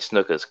Jimmy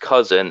Snuka's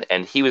cousin,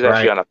 and he was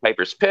actually Right. on a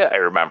Piper's Pit, I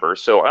remember.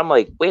 So I'm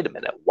like, wait a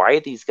minute, why are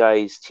these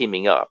guys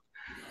teaming up?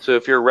 So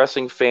if you're a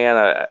wrestling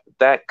fan,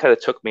 that kind of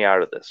took me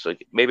out of this. So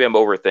maybe I'm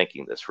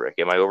overthinking this, Rick.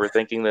 Am I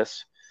overthinking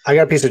this? I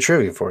got a piece of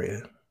trivia for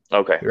you.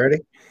 Okay. You ready?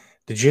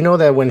 Did you know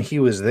that when he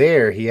was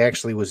there, he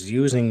actually was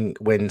using,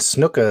 when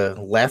Snuka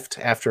left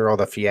after all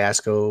the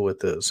fiasco with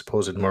the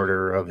supposed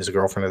murder of his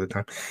girlfriend at the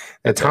time,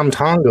 that Tom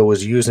Tonga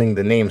was using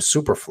the name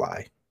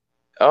Superfly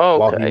Oh,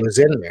 while okay. he was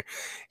in there.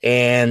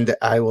 And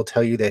I will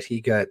tell you that he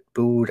got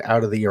booed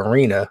out of the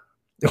arena.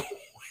 when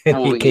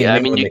Well, he came yeah, I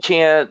in mean, when you they-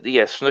 can't.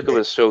 Yeah, Snuka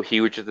was so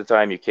huge at the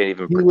time, you can't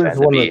even He was pretend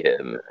to one be of-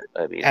 him.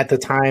 I mean, At the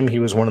time, he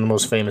was one of the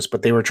most famous,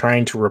 but they were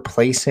trying to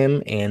replace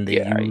him, and they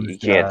yeah, used, you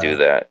can't do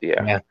that.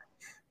 Yeah.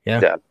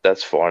 Yeah.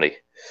 That's funny.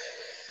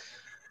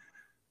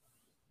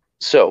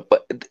 So,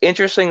 but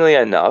interestingly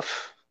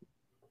enough,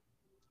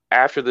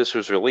 after this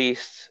was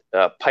released,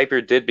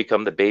 Piper did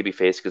become the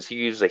babyface because he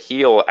used a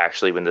heel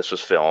actually when this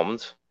was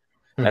filmed,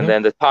 Mhm. and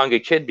then the Tonga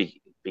Kid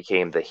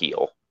became the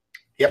heel.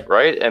 Yep.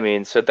 Right? I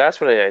mean, so that's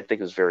what I think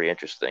was very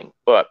interesting.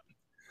 But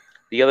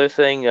the other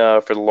thing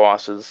for the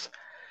losses,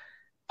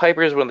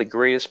 Piper is one of the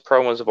greatest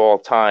promos of all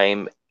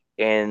time,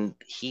 and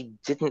he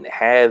didn't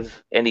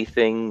have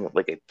anything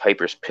like a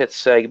Piper's Pit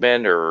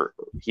segment, or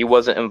he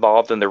wasn't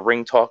involved in the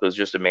ring talk. It was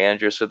just a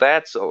manager. So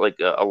that's like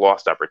a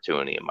lost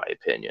opportunity, in my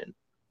opinion.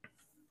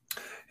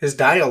 His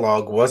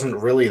dialogue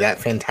wasn't really that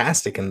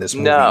fantastic in this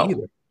movie No.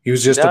 either. He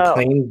was just a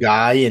plain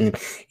guy, and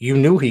you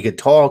knew he could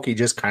talk. He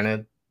just kind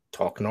of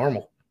talked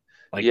normal,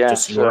 like Yeah,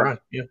 just so- around.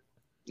 Yeah.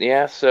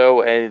 Yeah,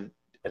 so and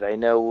I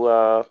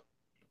know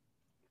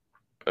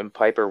when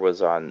Piper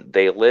was on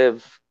They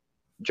Live,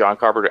 John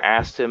Carpenter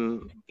asked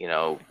him,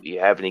 you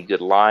have any good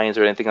lines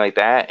or anything like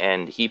that?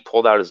 And he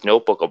pulled out his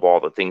notebook of all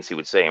the things he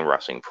would say in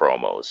wrestling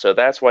promos. So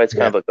that's why it's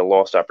kind of like a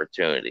lost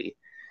opportunity.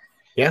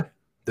 Yeah.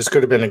 This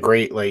could have been a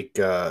great,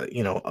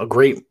 a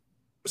great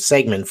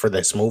segment for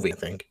this movie, I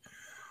think.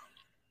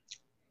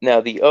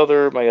 Now,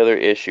 my other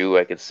issue,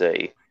 I could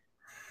say,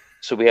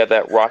 so we have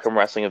that Rock and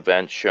Wrestling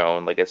event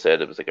shown. Like I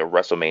said, it was like a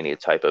WrestleMania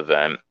type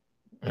event.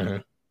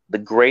 Mhm. The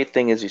great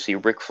thing is you see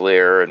Ric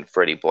Flair and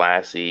Freddie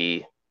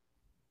Blassie,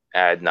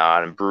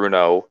 Adnan and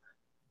Bruno,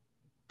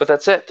 but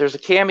that's it. There's a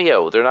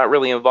cameo. They're not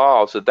really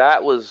involved. So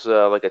that was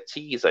like a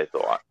tease, I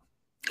thought.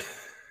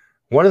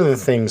 One of the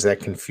things that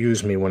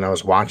confused me when I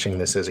was watching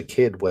this as a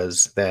kid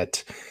was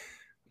that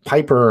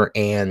Piper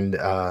and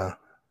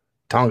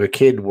Tonga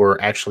Kid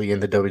were actually in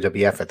the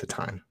WWF at the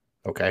time.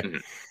 Okay.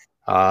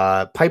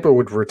 Mhm. Piper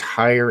would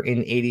retire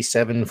in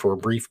 87 for a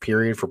brief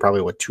period for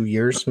probably 2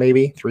 years,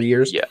 maybe 3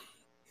 years. Yeah.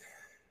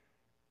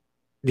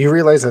 Do you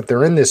realize that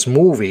they're in this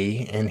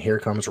movie? And here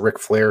comes Ric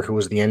Flair, who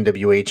was the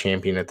NWA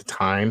champion at the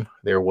time.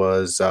 There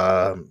was,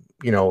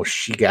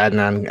 Sheik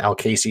Adnan Al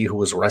Casey, who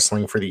was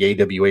wrestling for the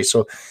AWA.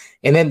 So,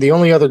 and then the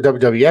only other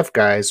WWF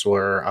guys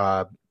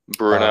were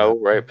Bruno,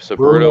 right? So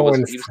Bruno he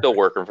and was still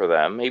working for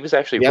them. He was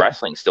actually Yep.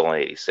 wrestling still in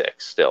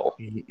 '86. Still,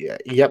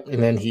 Yep.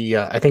 And then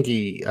I think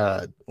he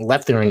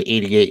left there in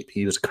 '88.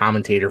 He was a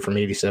commentator from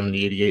 '87 to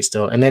 '88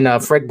 still. And then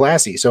Fred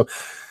Blassie. So,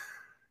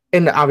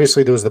 and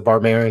obviously there was the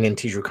Barbarian and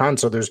Tiju Khan.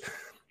 So there's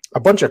a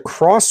bunch of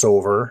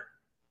crossover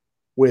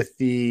with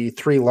the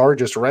 3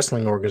 largest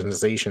wrestling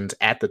organizations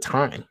at the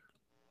time.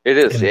 it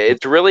is. And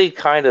It's really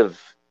kind of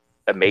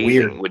amazing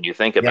weird. when you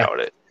think about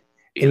it.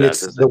 And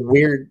it's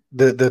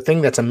the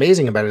thing that's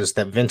amazing about it is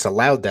that Vince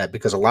allowed that,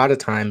 because a lot of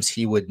times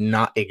he would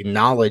not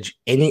acknowledge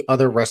any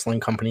other wrestling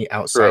company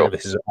outside True. of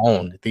his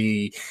own.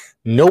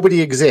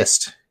 Nobody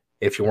exists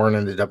if you weren't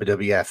in the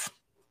WWF.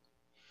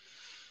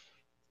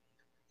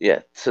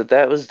 Yeah, so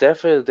that was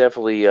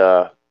definitely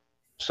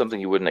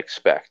something you wouldn't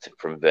expect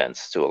from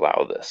Vince to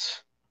allow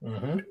this.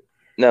 Mm-hmm.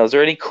 Now, is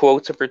there any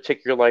quotes in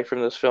particular like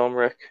from this film,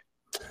 Rick?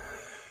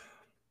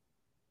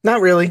 Not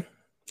really.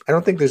 I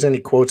don't think there's any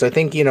quotes. I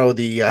think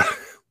the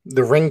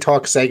ring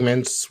talk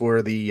segments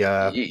were the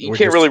You were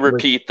can't just- really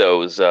repeat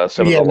those some of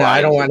the Yeah, no,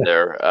 I lines don't in wanna-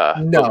 there.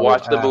 No, but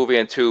watch the movie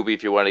on Tubi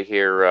if you want to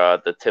hear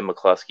the Tim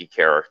McCluskey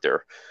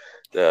character,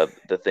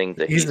 the thing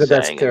that he's the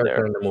best saying in character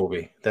there. in the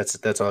movie.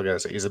 That's all I gotta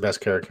say. He's the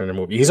best character in the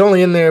movie. He's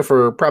only in there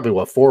for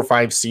probably 4 or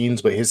 5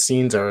 scenes, but his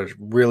scenes are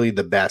really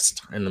the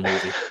best in the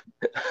movie.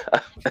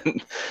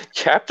 And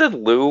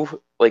Captain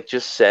Lou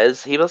just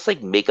says he must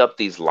make up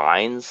these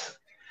lines.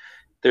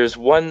 There's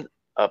one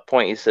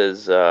point he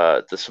says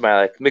to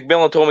Smiley,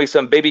 McMillan told me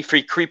some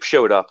baby-free creep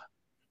showed up.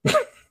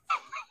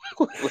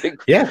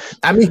 Yeah,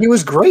 I mean, he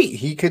was great.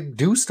 He could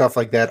do stuff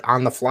like that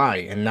on the fly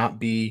and not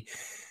be,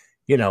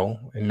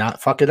 and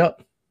not fuck it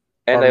up.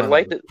 And Or I not.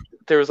 liked it.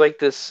 There was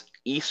this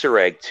Easter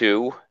egg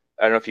too.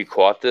 I don't know if you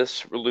caught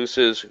this.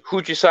 Luce's,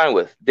 who'd you sign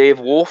with? Dave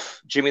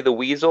Wolf, Jimmy the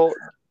Weasel.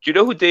 Do you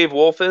know who Dave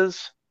Wolf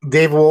is?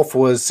 Dave Wolf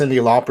was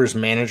Cyndi Lauper's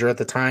manager at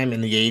the time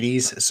in the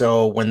 80s.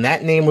 So when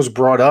that name was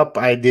brought up,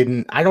 I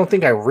don't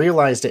think I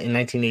realized it in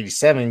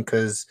 1987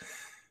 because,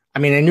 I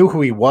mean, I knew who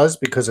he was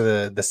because of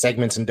the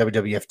segments in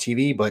WWF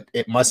TV, but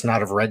it must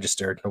not have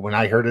registered. When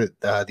I heard it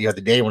the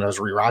other day when I was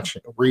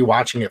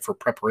rewatching it for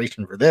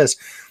preparation for this,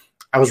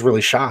 I was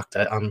really shocked.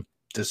 It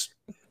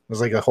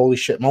was like a holy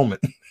shit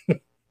moment.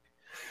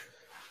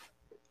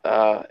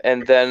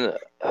 And then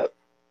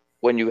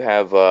when you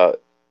have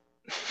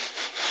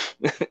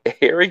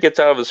Harry gets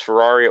out of his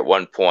Ferrari at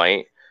one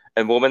point,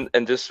 and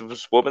this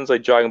woman's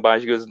jogging by,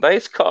 and she goes,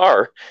 "Nice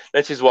car."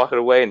 Then she's walking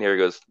away, and Harry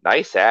goes,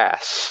 "Nice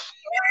ass."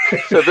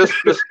 So this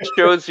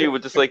shows you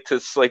with this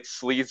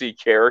sleazy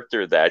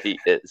character that he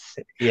is.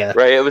 Yeah.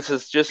 Right. It was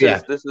this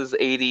is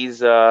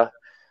 '80s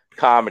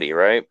comedy,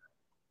 right?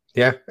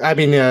 Yeah, I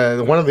mean,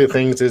 one of the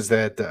things is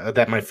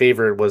that my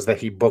favorite was that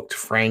he booked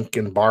Frank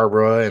and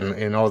Barbara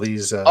and all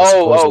these.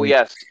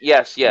 Yes.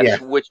 Yeah.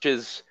 Which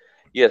is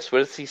what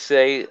does he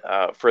say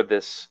for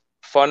this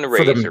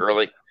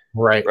fundraiser?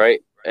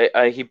 Right.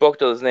 He booked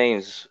those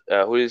names.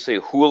 Who did he say?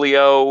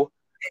 Julio,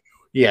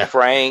 Yeah,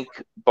 Frank,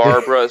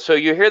 Barbara. So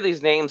you hear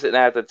these names, and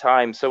at the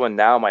time, someone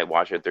now might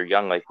watch it. They're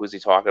young. Like, who's he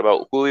talking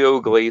about? Julio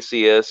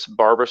Iglesias,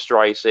 Barbara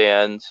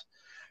Streisand,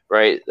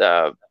 right?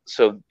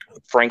 So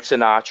Frank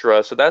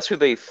Sinatra. So that's who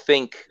they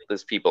think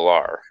these people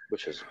are,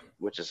 which is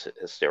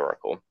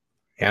hysterical.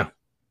 Yeah.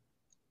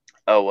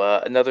 Oh,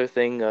 another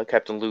thing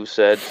Captain Lou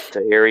said to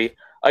Harry,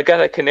 "I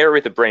got a canary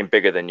with a brain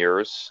bigger than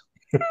yours."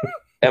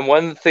 And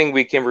one thing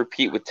we can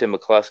repeat with Tim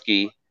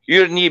McCluskey, you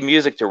don't need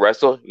music to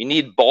wrestle. You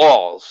need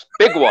balls.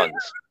 Big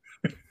ones.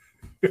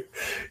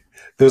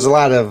 There's a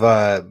lot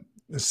of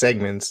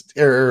segments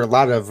or a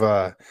lot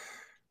of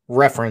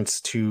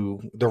reference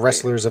to the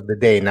wrestlers of the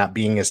day not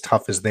being as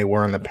tough as they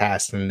were in the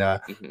past, and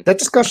that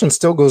discussion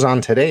still goes on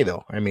today,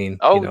 though. I mean,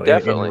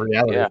 definitely. in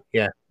reality,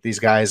 yeah, these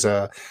guys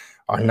are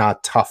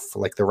not tough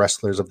like the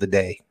wrestlers of the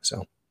day.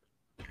 So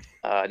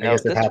I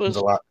guess it happens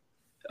a lot.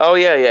 Oh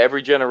yeah.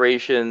 Every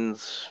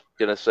generation's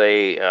gonna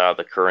say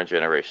the current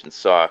generation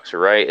sucks,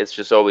 right? It's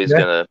just always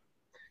gonna.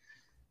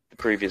 The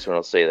previous one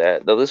will say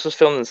that. Though this was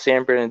filmed in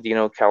San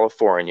Bernardino,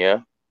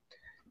 California.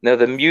 Now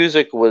the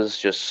music was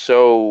just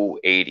so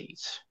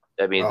 80s.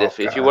 I mean, if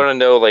you want to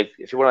know,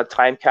 if you want a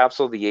time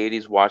capsule of the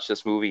 80s, watch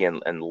this movie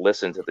and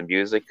listen to the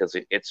music, because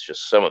it's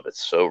just, some of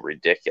it's so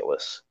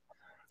ridiculous.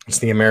 It's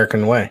the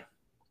American way.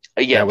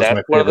 Yeah,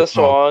 that's one of the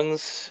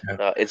songs.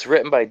 Yeah. It's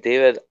written by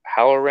David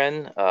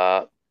Halloran.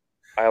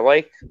 I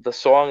like the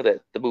song that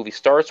the movie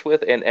starts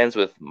with and ends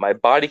with, "My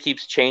body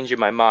keeps changing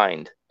my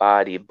mind.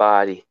 Body.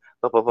 Body.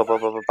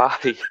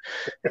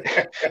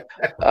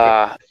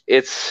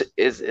 It's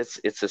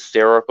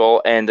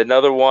hysterical. And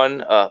another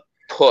one,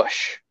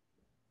 Push,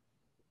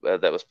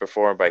 that was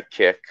performed by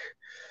Kick.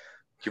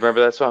 Do you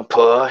remember that song?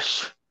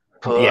 Push.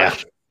 Yeah.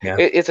 Yeah.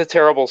 It's a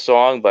terrible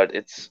song, but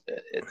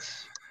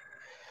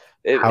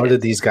How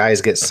did these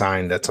guys get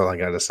signed? That's all I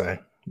got to say.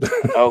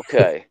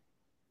 Okay.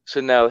 So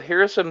now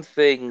here are some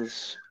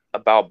things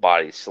about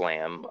Body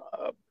Slam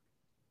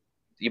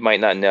you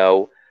might not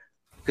know,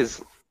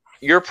 because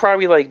you're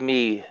probably like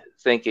me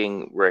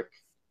thinking, Rick,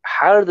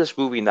 how did this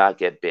movie not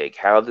get big?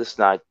 How did this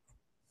not,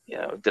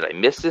 did I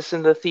miss this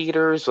in the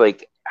theaters?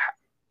 Like,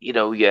 you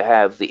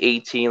have the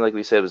 18, like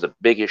we said, was the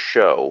biggest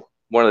show,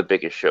 one of the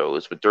biggest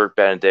shows with Dirk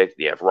Benedict.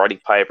 You have Roddy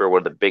Piper, one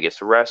of the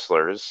biggest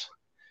wrestlers.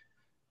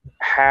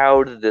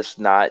 How did this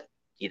not,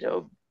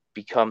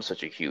 become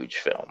such a huge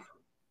film?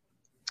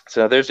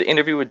 So there's an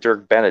interview with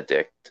Dirk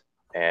Benedict,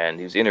 and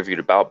he was interviewed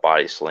about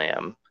Body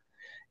Slam.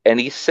 And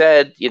he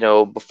said,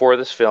 before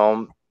this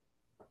film,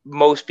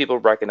 most people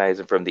recognize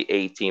him from the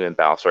A-Team and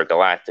Battlestar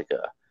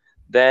Galactica.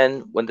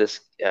 Then when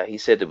he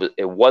said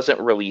it wasn't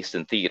released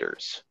in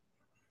theaters.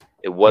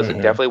 It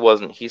wasn't, definitely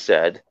wasn't, he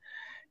said.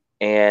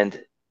 And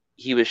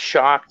he was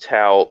shocked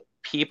how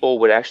people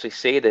would actually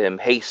say to him,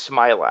 "Hey,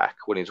 Smilac,"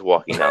 when he's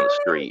walking down the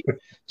street.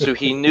 So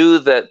he knew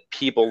that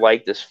people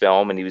liked this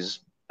film, and he was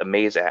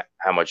amazed at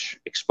how much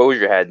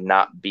exposure it had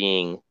not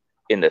being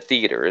in the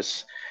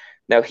theaters.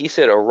 Now, he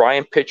said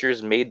Orion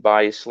Pictures made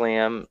Body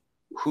Slam,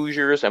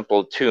 Hoosiers, and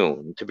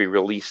Platoon to be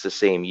released the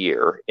same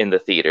year in the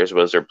theaters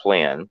was their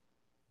plan.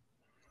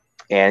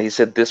 And he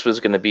said this was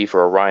going to be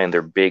for Orion,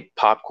 their big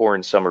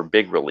popcorn summer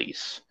big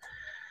release.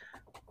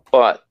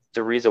 But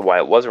the reason why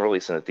it wasn't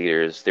released in the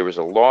theaters, there was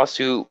a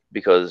lawsuit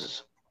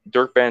because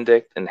Dirk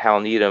Benedict and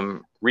Hal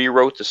Needham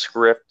rewrote the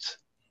script,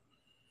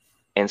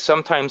 and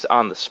sometimes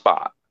on the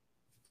spot.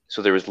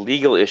 So there was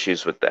legal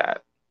issues with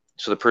that.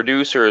 So the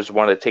producers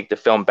wanted to take the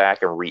film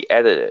back and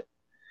re-edit it.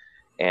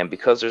 And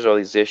because there's all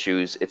these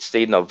issues, it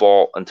stayed in a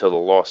vault until the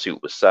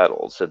lawsuit was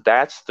settled. So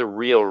that's the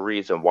real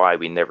reason why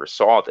we never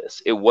saw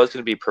this. It was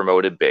going to be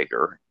promoted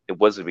bigger. It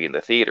wasn't going to be in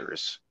the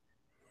theaters.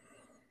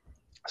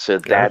 So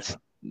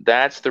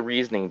that's the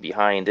reasoning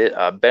behind it.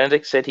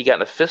 Benedict said he got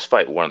in a fist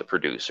fight with one of the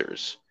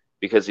producers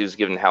because he was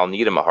giving Hal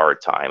Needham a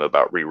hard time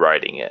about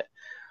rewriting it.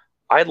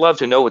 I'd love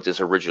to know what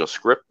this original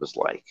script was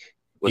like.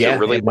 Was it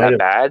really that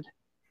bad?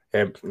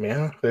 Yeah,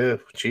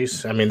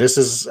 jeez.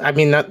 I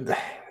mean, not.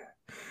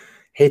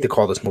 Hate to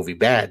call this movie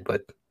bad,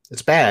 but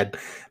it's bad.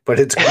 But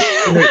it's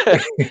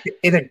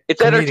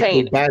it's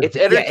entertaining. It's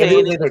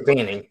entertaining. Yeah,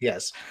 entertaining.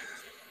 Yes.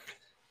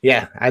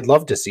 Yeah, I'd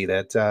love to see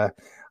that.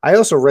 I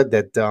also read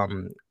that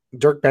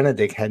Dirk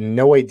Benedict had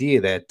no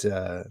idea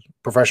that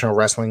professional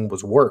wrestling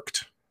was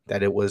worked.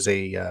 That it was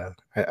I'd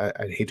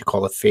hate to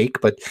call it fake,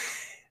 but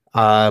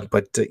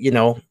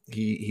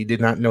he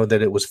did not know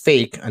that it was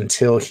fake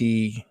until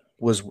he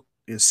was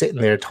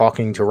sitting there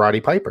talking to Roddy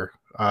Piper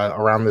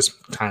around this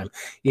time.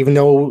 Even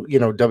though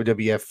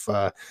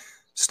WWF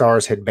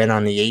stars had been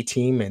on the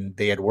A-Team and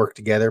they had worked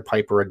together,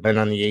 Piper had been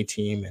on the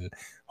A-Team and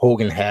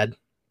Hogan had,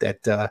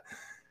 that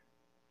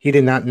he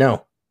did not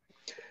know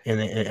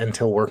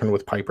until working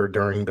with Piper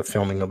during the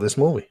filming of this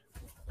movie.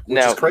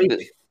 Which is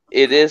crazy.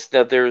 It is.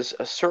 Now there's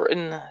a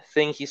certain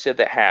thing he said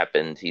that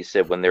happened. He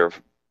said when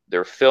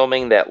they're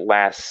filming that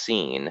last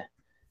scene,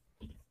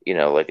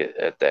 like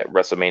at that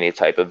WrestleMania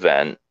type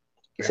event,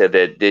 he said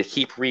that they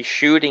keep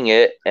reshooting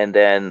it, and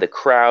then the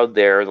crowd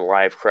there, the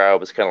live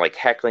crowd, was kind of like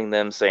heckling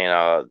them, saying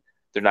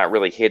they're not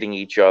really hitting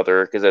each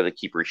other because they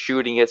keep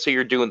reshooting it. So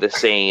you're doing the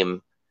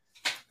same,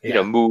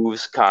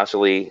 moves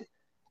constantly.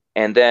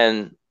 And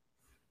then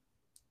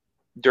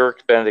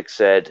Dirk Benedict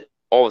said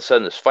all of a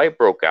sudden this fight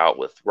broke out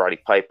with Roddy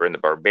Piper and the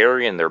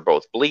Barbarian. They're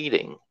both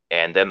bleeding.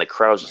 And then the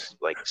crowd just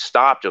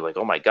stopped. They're like,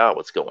 "Oh my God,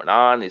 what's going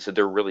on?" He said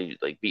they're really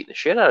beating the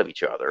shit out of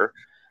each other.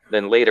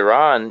 Then later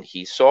on,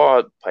 he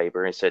saw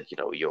Piper and said,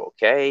 "You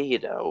okay?"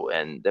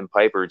 And then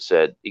Piper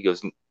said, he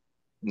goes,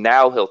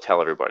 "Now he'll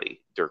tell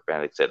everybody." Dirk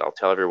Benedict said, "I'll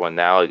tell everyone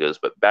now." He goes,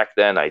 "But back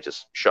then I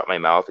just shut my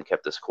mouth and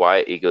kept this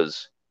quiet." He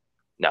goes,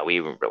 "No, we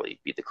didn't really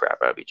beat the crap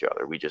out of each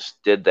other. We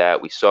just did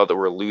that. We saw that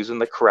we're losing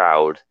the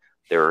crowd.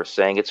 They were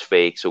saying it's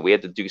fake. So we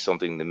had to do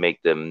something to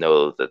make them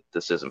know that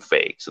this isn't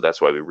fake. So that's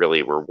why we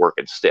really were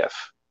working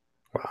stiff."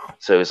 Wow.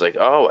 So he's like,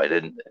 "Oh, I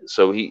didn't."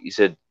 So he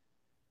said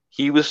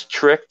he was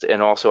tricked.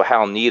 And also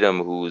Hal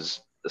Needham, who's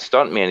the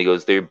stuntman, he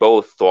goes, they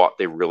both thought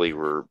they really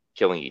were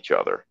killing each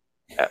other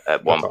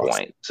at one point.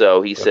 Awesome.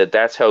 So he said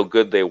that's how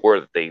good they were,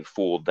 that they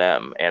fooled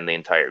them and the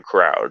entire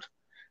crowd.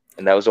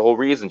 And that was the whole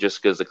reason,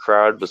 just because the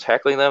crowd was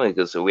heckling them,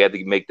 because we had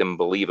to make them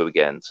believe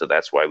again. So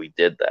that's why we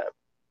did that.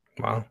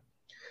 Wow.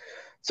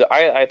 So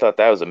I thought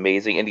that was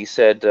amazing. And he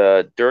said,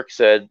 Dirk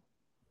said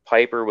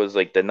Piper was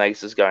the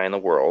nicest guy in the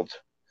world.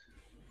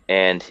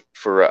 And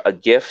for a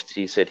gift,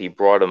 he said he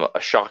brought him a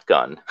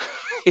shotgun.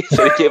 He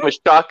said he gave him a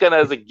shotgun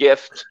as a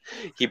gift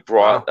he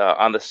brought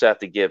on the set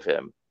to give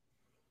him.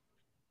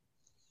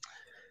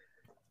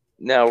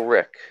 Now,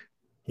 Rick.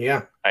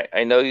 Yeah.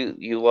 I know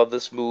you love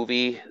this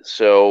movie,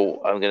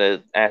 so I'm going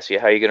to ask you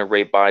how you're going to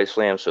rate Body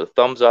Slam. So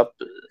thumbs up,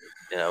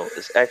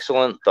 is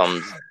excellent.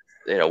 Thumbs,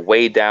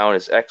 way down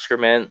is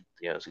excrement.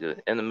 It's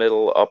in the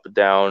middle, up and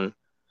down.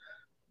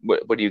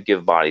 What do you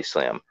give Body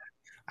Slam?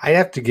 I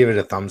have to give it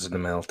a thumbs in the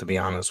middle, to be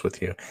honest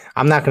with you.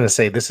 I'm not going to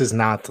say this is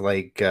not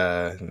like,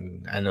 I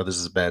know this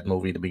is a bad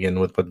movie to begin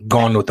with, but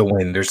Gone with the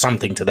Wind or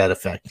something to that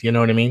effect. You know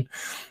what I mean?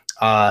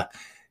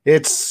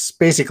 It's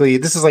basically,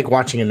 this is like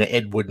watching an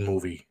Ed Wood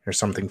movie or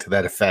something to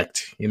that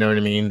effect. You know what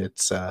I mean?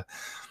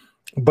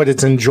 But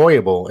it's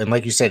enjoyable. And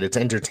like you said, it's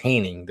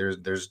entertaining.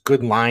 There's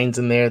good lines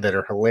in there that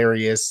are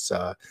hilarious.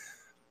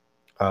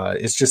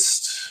 It's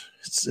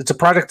a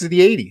product of the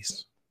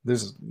 80s.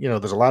 There's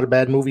a lot of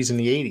bad movies in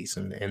the 80s,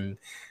 and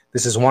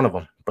this is one of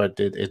them. But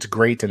it's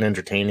great and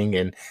entertaining,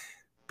 and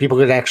people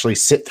could actually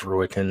sit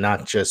through it and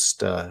not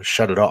just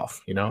shut it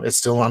off. It's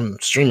still on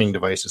streaming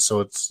devices, so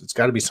it's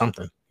got to be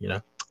something.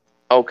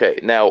 Okay,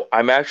 now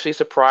I'm actually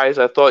surprised.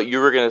 I thought you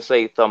were going to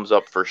say thumbs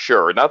up for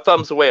sure. Not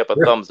thumbs away, but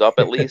thumbs up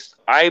at least.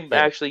 I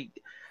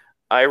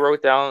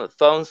wrote down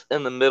thumbs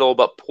in the middle,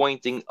 but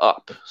pointing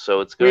up. So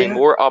it's going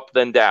more up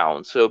than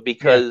down. So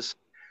because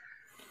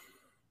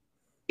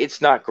it's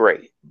not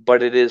great,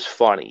 but it is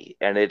funny.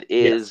 And it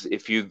is,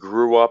 if you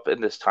grew up in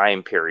this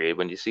time period,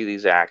 when you see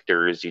these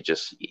actors, you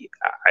just,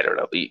 I don't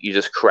know, you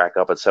just crack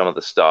up at some of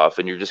the stuff.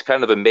 And you're just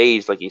kind of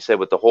amazed, like you said,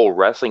 with the whole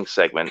wrestling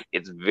segment.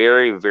 It's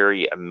very,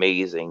 very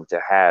amazing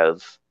to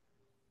have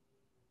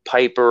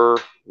Piper,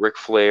 Ric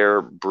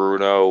Flair,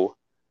 Bruno,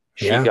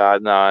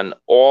 Shigadnan,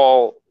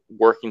 all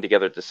working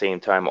together at the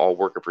same time, all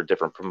working for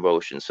different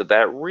promotions. So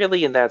that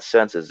really, in that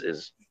sense,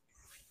 is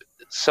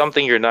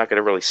something you're not going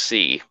to really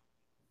see,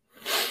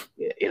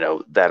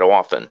 that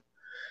often.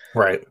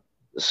 Right.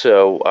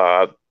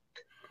 So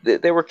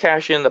they were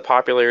cashing in the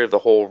popularity of the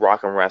whole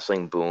rock and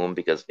wrestling boom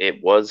because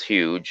it was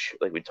huge.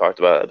 Like we talked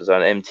about, it was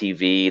on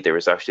MTV. There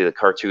was actually the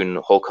cartoon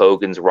Hulk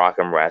Hogan's Rock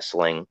and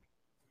Wrestling.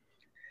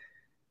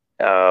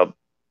 There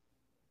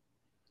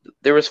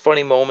was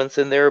funny moments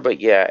in there, but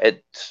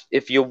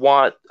if you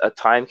want a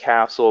time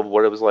capsule of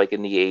what it was like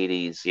in the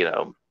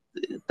 80s,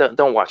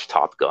 don't watch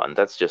Top Gun.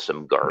 That's just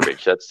some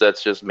garbage.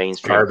 That's just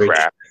mainstream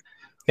crap.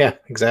 Yeah,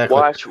 exactly.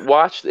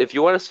 Watch if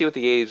you want to see what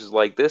the 80s is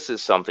like, this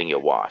is something you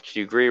watch.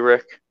 Do you agree,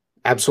 Rick?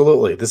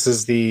 Absolutely. This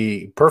is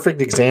the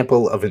perfect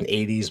example of an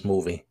 80s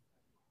movie.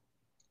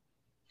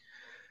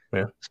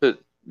 Yeah.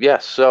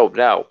 So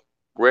now,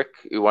 Rick,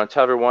 you want to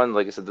tell everyone,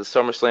 like I said, the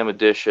SummerSlam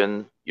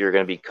edition, you're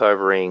going to be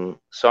covering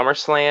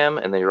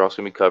SummerSlam, and then you're also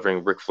going to be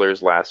covering Ric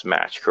Flair's last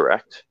match,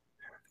 correct?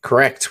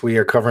 Correct. We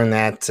are covering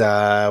that.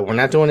 We're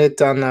not doing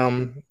it on,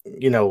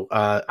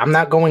 I'm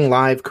not going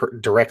live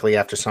directly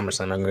after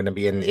SummerSlam. I'm going to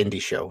be in an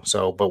indie show.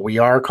 But we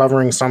are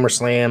covering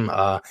SummerSlam.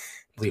 I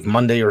believe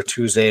Monday or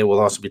Tuesday. We'll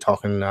also be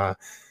talking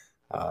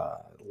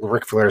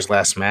Ric Flair's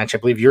last match. I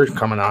believe you're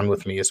coming on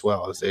with me as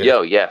well.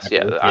 Yes.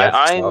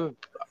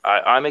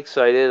 I'm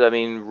excited. I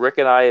mean, Rick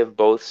and I have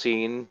both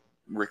seen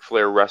Ric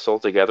Flair wrestle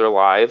together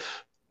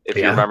live. If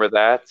you remember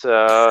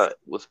that,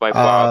 with my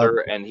father,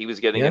 and he was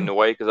getting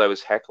annoyed because I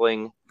was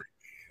heckling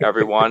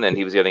everyone, and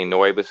he was getting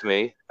annoyed with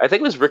me. I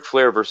think it was Ric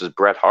Flair versus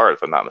Bret Hart,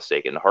 if I'm not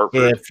mistaken.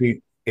 Hartford. Yeah,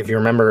 if you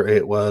remember,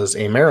 it was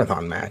a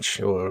marathon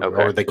match,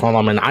 or they call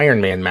them an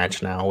Iron Man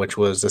match now, which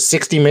was a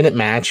 60-minute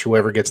match.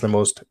 Whoever gets the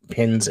most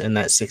pins in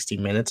that 60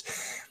 minutes.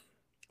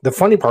 The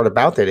funny part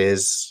about that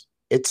is,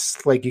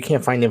 it's like you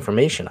can't find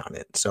information on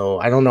it. So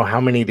I don't know how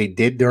many they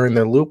did during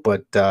the loop,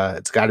 but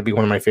it's got to be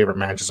one of my favorite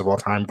matches of all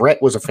time.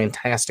 Bret was a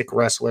fantastic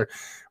wrestler.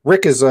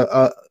 Rick is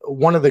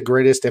one of the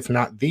greatest, if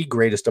not the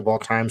greatest of all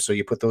time. So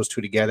you put those two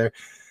together.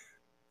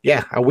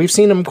 Yeah, we've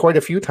seen them quite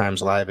a few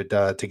times live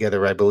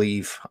together, I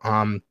believe.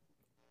 And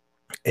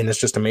it's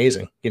just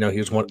amazing. He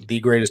was one of the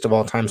greatest of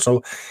all time.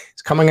 So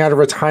he's coming out of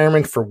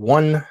retirement for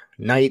one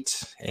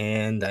night,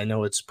 and I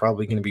know it's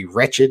probably going to be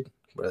wretched,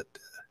 but...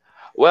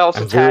 Well, it's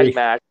a tag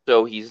match,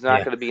 so he's not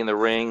going to be in the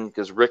ring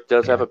because Rick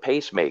does have a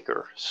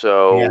pacemaker.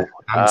 So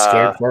I'm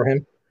scared for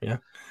him. Yeah.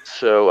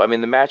 So, I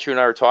mean, the match you and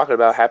I were talking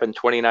about happened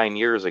 29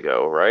 years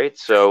ago, right?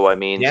 So, I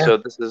mean, so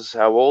this is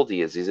how old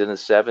he is. He's in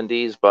his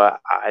 70s,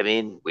 but I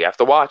mean, we have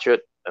to watch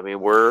it. I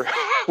mean, we're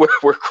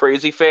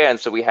crazy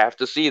fans, so we have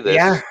to see this.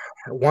 Yeah.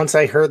 Once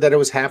I heard that it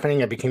was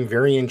happening, I became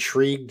very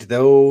intrigued,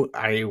 though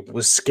I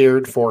was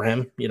scared for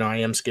him. I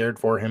am scared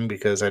for him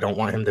because I don't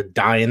want him to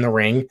die in the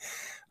ring.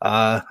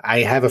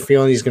 I have a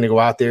feeling he's going to go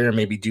out there and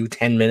maybe do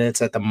 10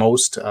 minutes at the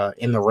most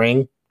in the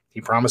ring.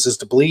 He promises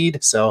to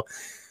bleed, so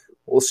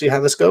we'll see how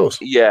this goes.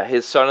 Yeah,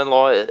 his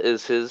son-in-law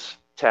is his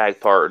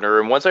tag partner,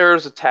 and once I heard it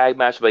was a tag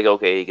match, I'm like,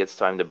 okay, he gets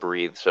time to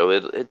breathe, so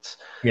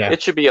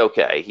it should be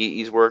okay.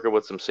 He's working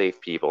with some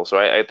safe people, so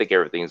I think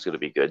everything's going to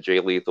be good. Jay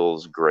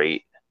Lethal's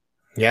great.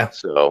 Yeah.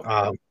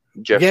 So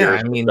Jeff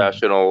Jarrett's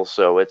professional,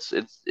 so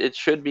it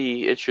should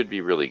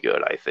be really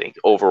good, I think,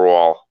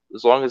 overall.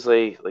 As long as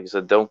they, like I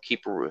said, don't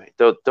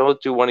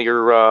do one of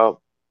your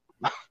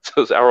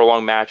those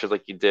hour-long matches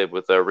like you did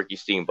with Ricky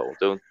Steamboat.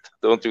 Don't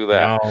do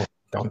that. No,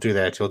 don't do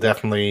that. You'll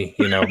definitely,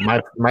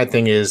 my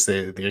thing is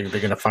they're going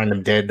to find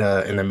him dead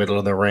in the middle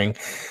of the ring.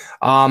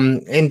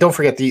 And don't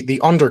forget the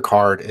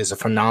undercard is a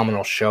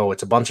phenomenal show.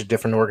 It's a bunch of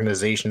different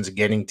organizations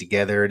getting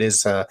together. It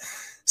is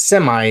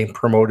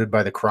semi-promoted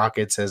by the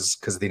Crockett's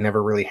because they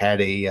never really had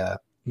a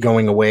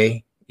going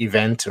away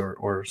event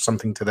or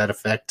something to that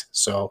effect.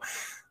 So.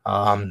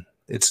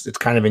 It's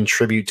kind of in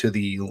tribute to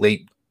the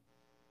late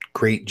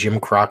great Jim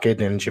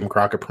Crockett and Jim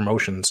Crockett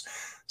Promotions.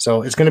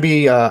 So it's going to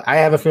be, I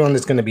have a feeling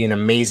it's going to be an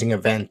amazing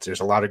event. There's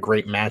a lot of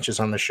great matches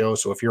on the show.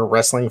 So if you're a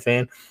wrestling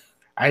fan,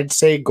 I'd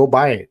say go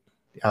buy it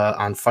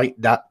on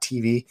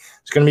fight.tv.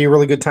 It's going to be a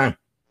really good time.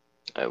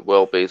 It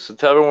will be. So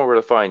tell everyone where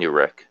to find you,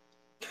 Rick.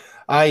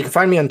 You can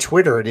find me on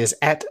Twitter. It is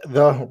at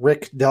the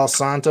Rick Del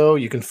Santo.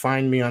 You can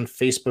find me on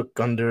Facebook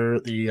under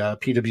the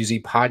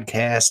PWZ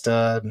Podcast,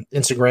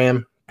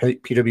 Instagram,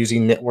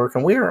 PWZ Network,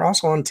 and we are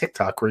also on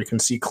TikTok where you can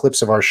see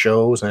clips of our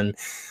shows and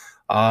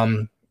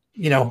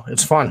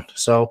it's fun.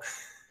 So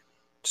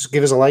just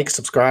give us a like,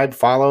 subscribe,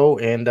 follow,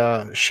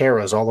 and share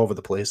us all over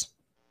the place.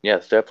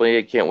 Yes, definitely.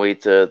 I can't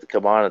wait to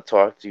come on and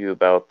talk to you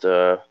about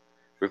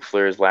Ric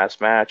Flair's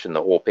last match and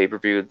the whole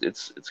pay-per-view.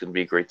 It's going to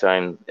be a great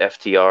time.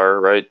 FTR,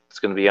 right? It's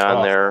going to be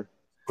on there.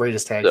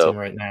 Greatest tag team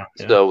right now.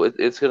 Yeah. So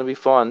it's going to be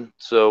fun.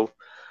 So,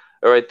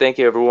 all right, thank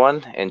you,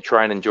 everyone, and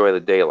try and enjoy the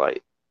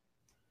daylight.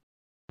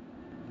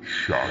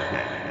 Shocking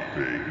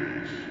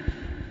Vegas.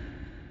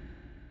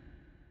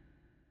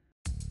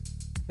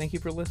 Thank you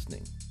for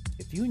listening.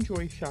 If you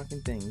enjoy Shocking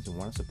Things and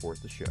want to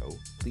support the show,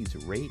 please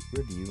rate,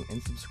 review,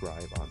 and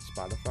subscribe on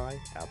Spotify,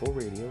 Apple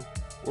Radio,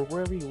 or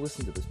wherever you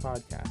listen to this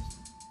podcast.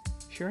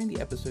 Sharing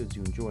the episodes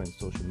you enjoy on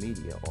social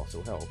media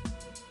also helps.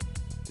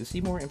 To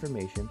see more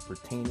information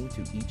pertaining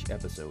to each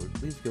episode,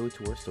 please go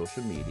to our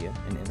social media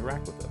and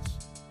interact with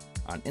us.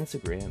 On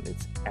Instagram,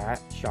 it's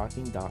at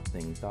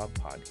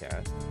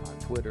shocking.things.podcast, on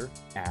Twitter,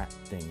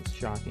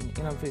 @thingsshocking,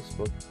 and on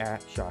Facebook,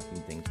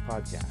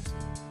 @shockingthingspodcast.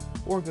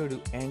 Or go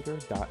to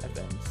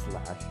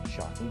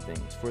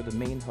anchor.fm/shockingthings for the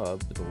main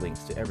hub with the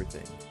links to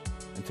everything.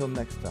 Until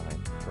next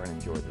time, try and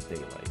enjoy the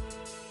daylight.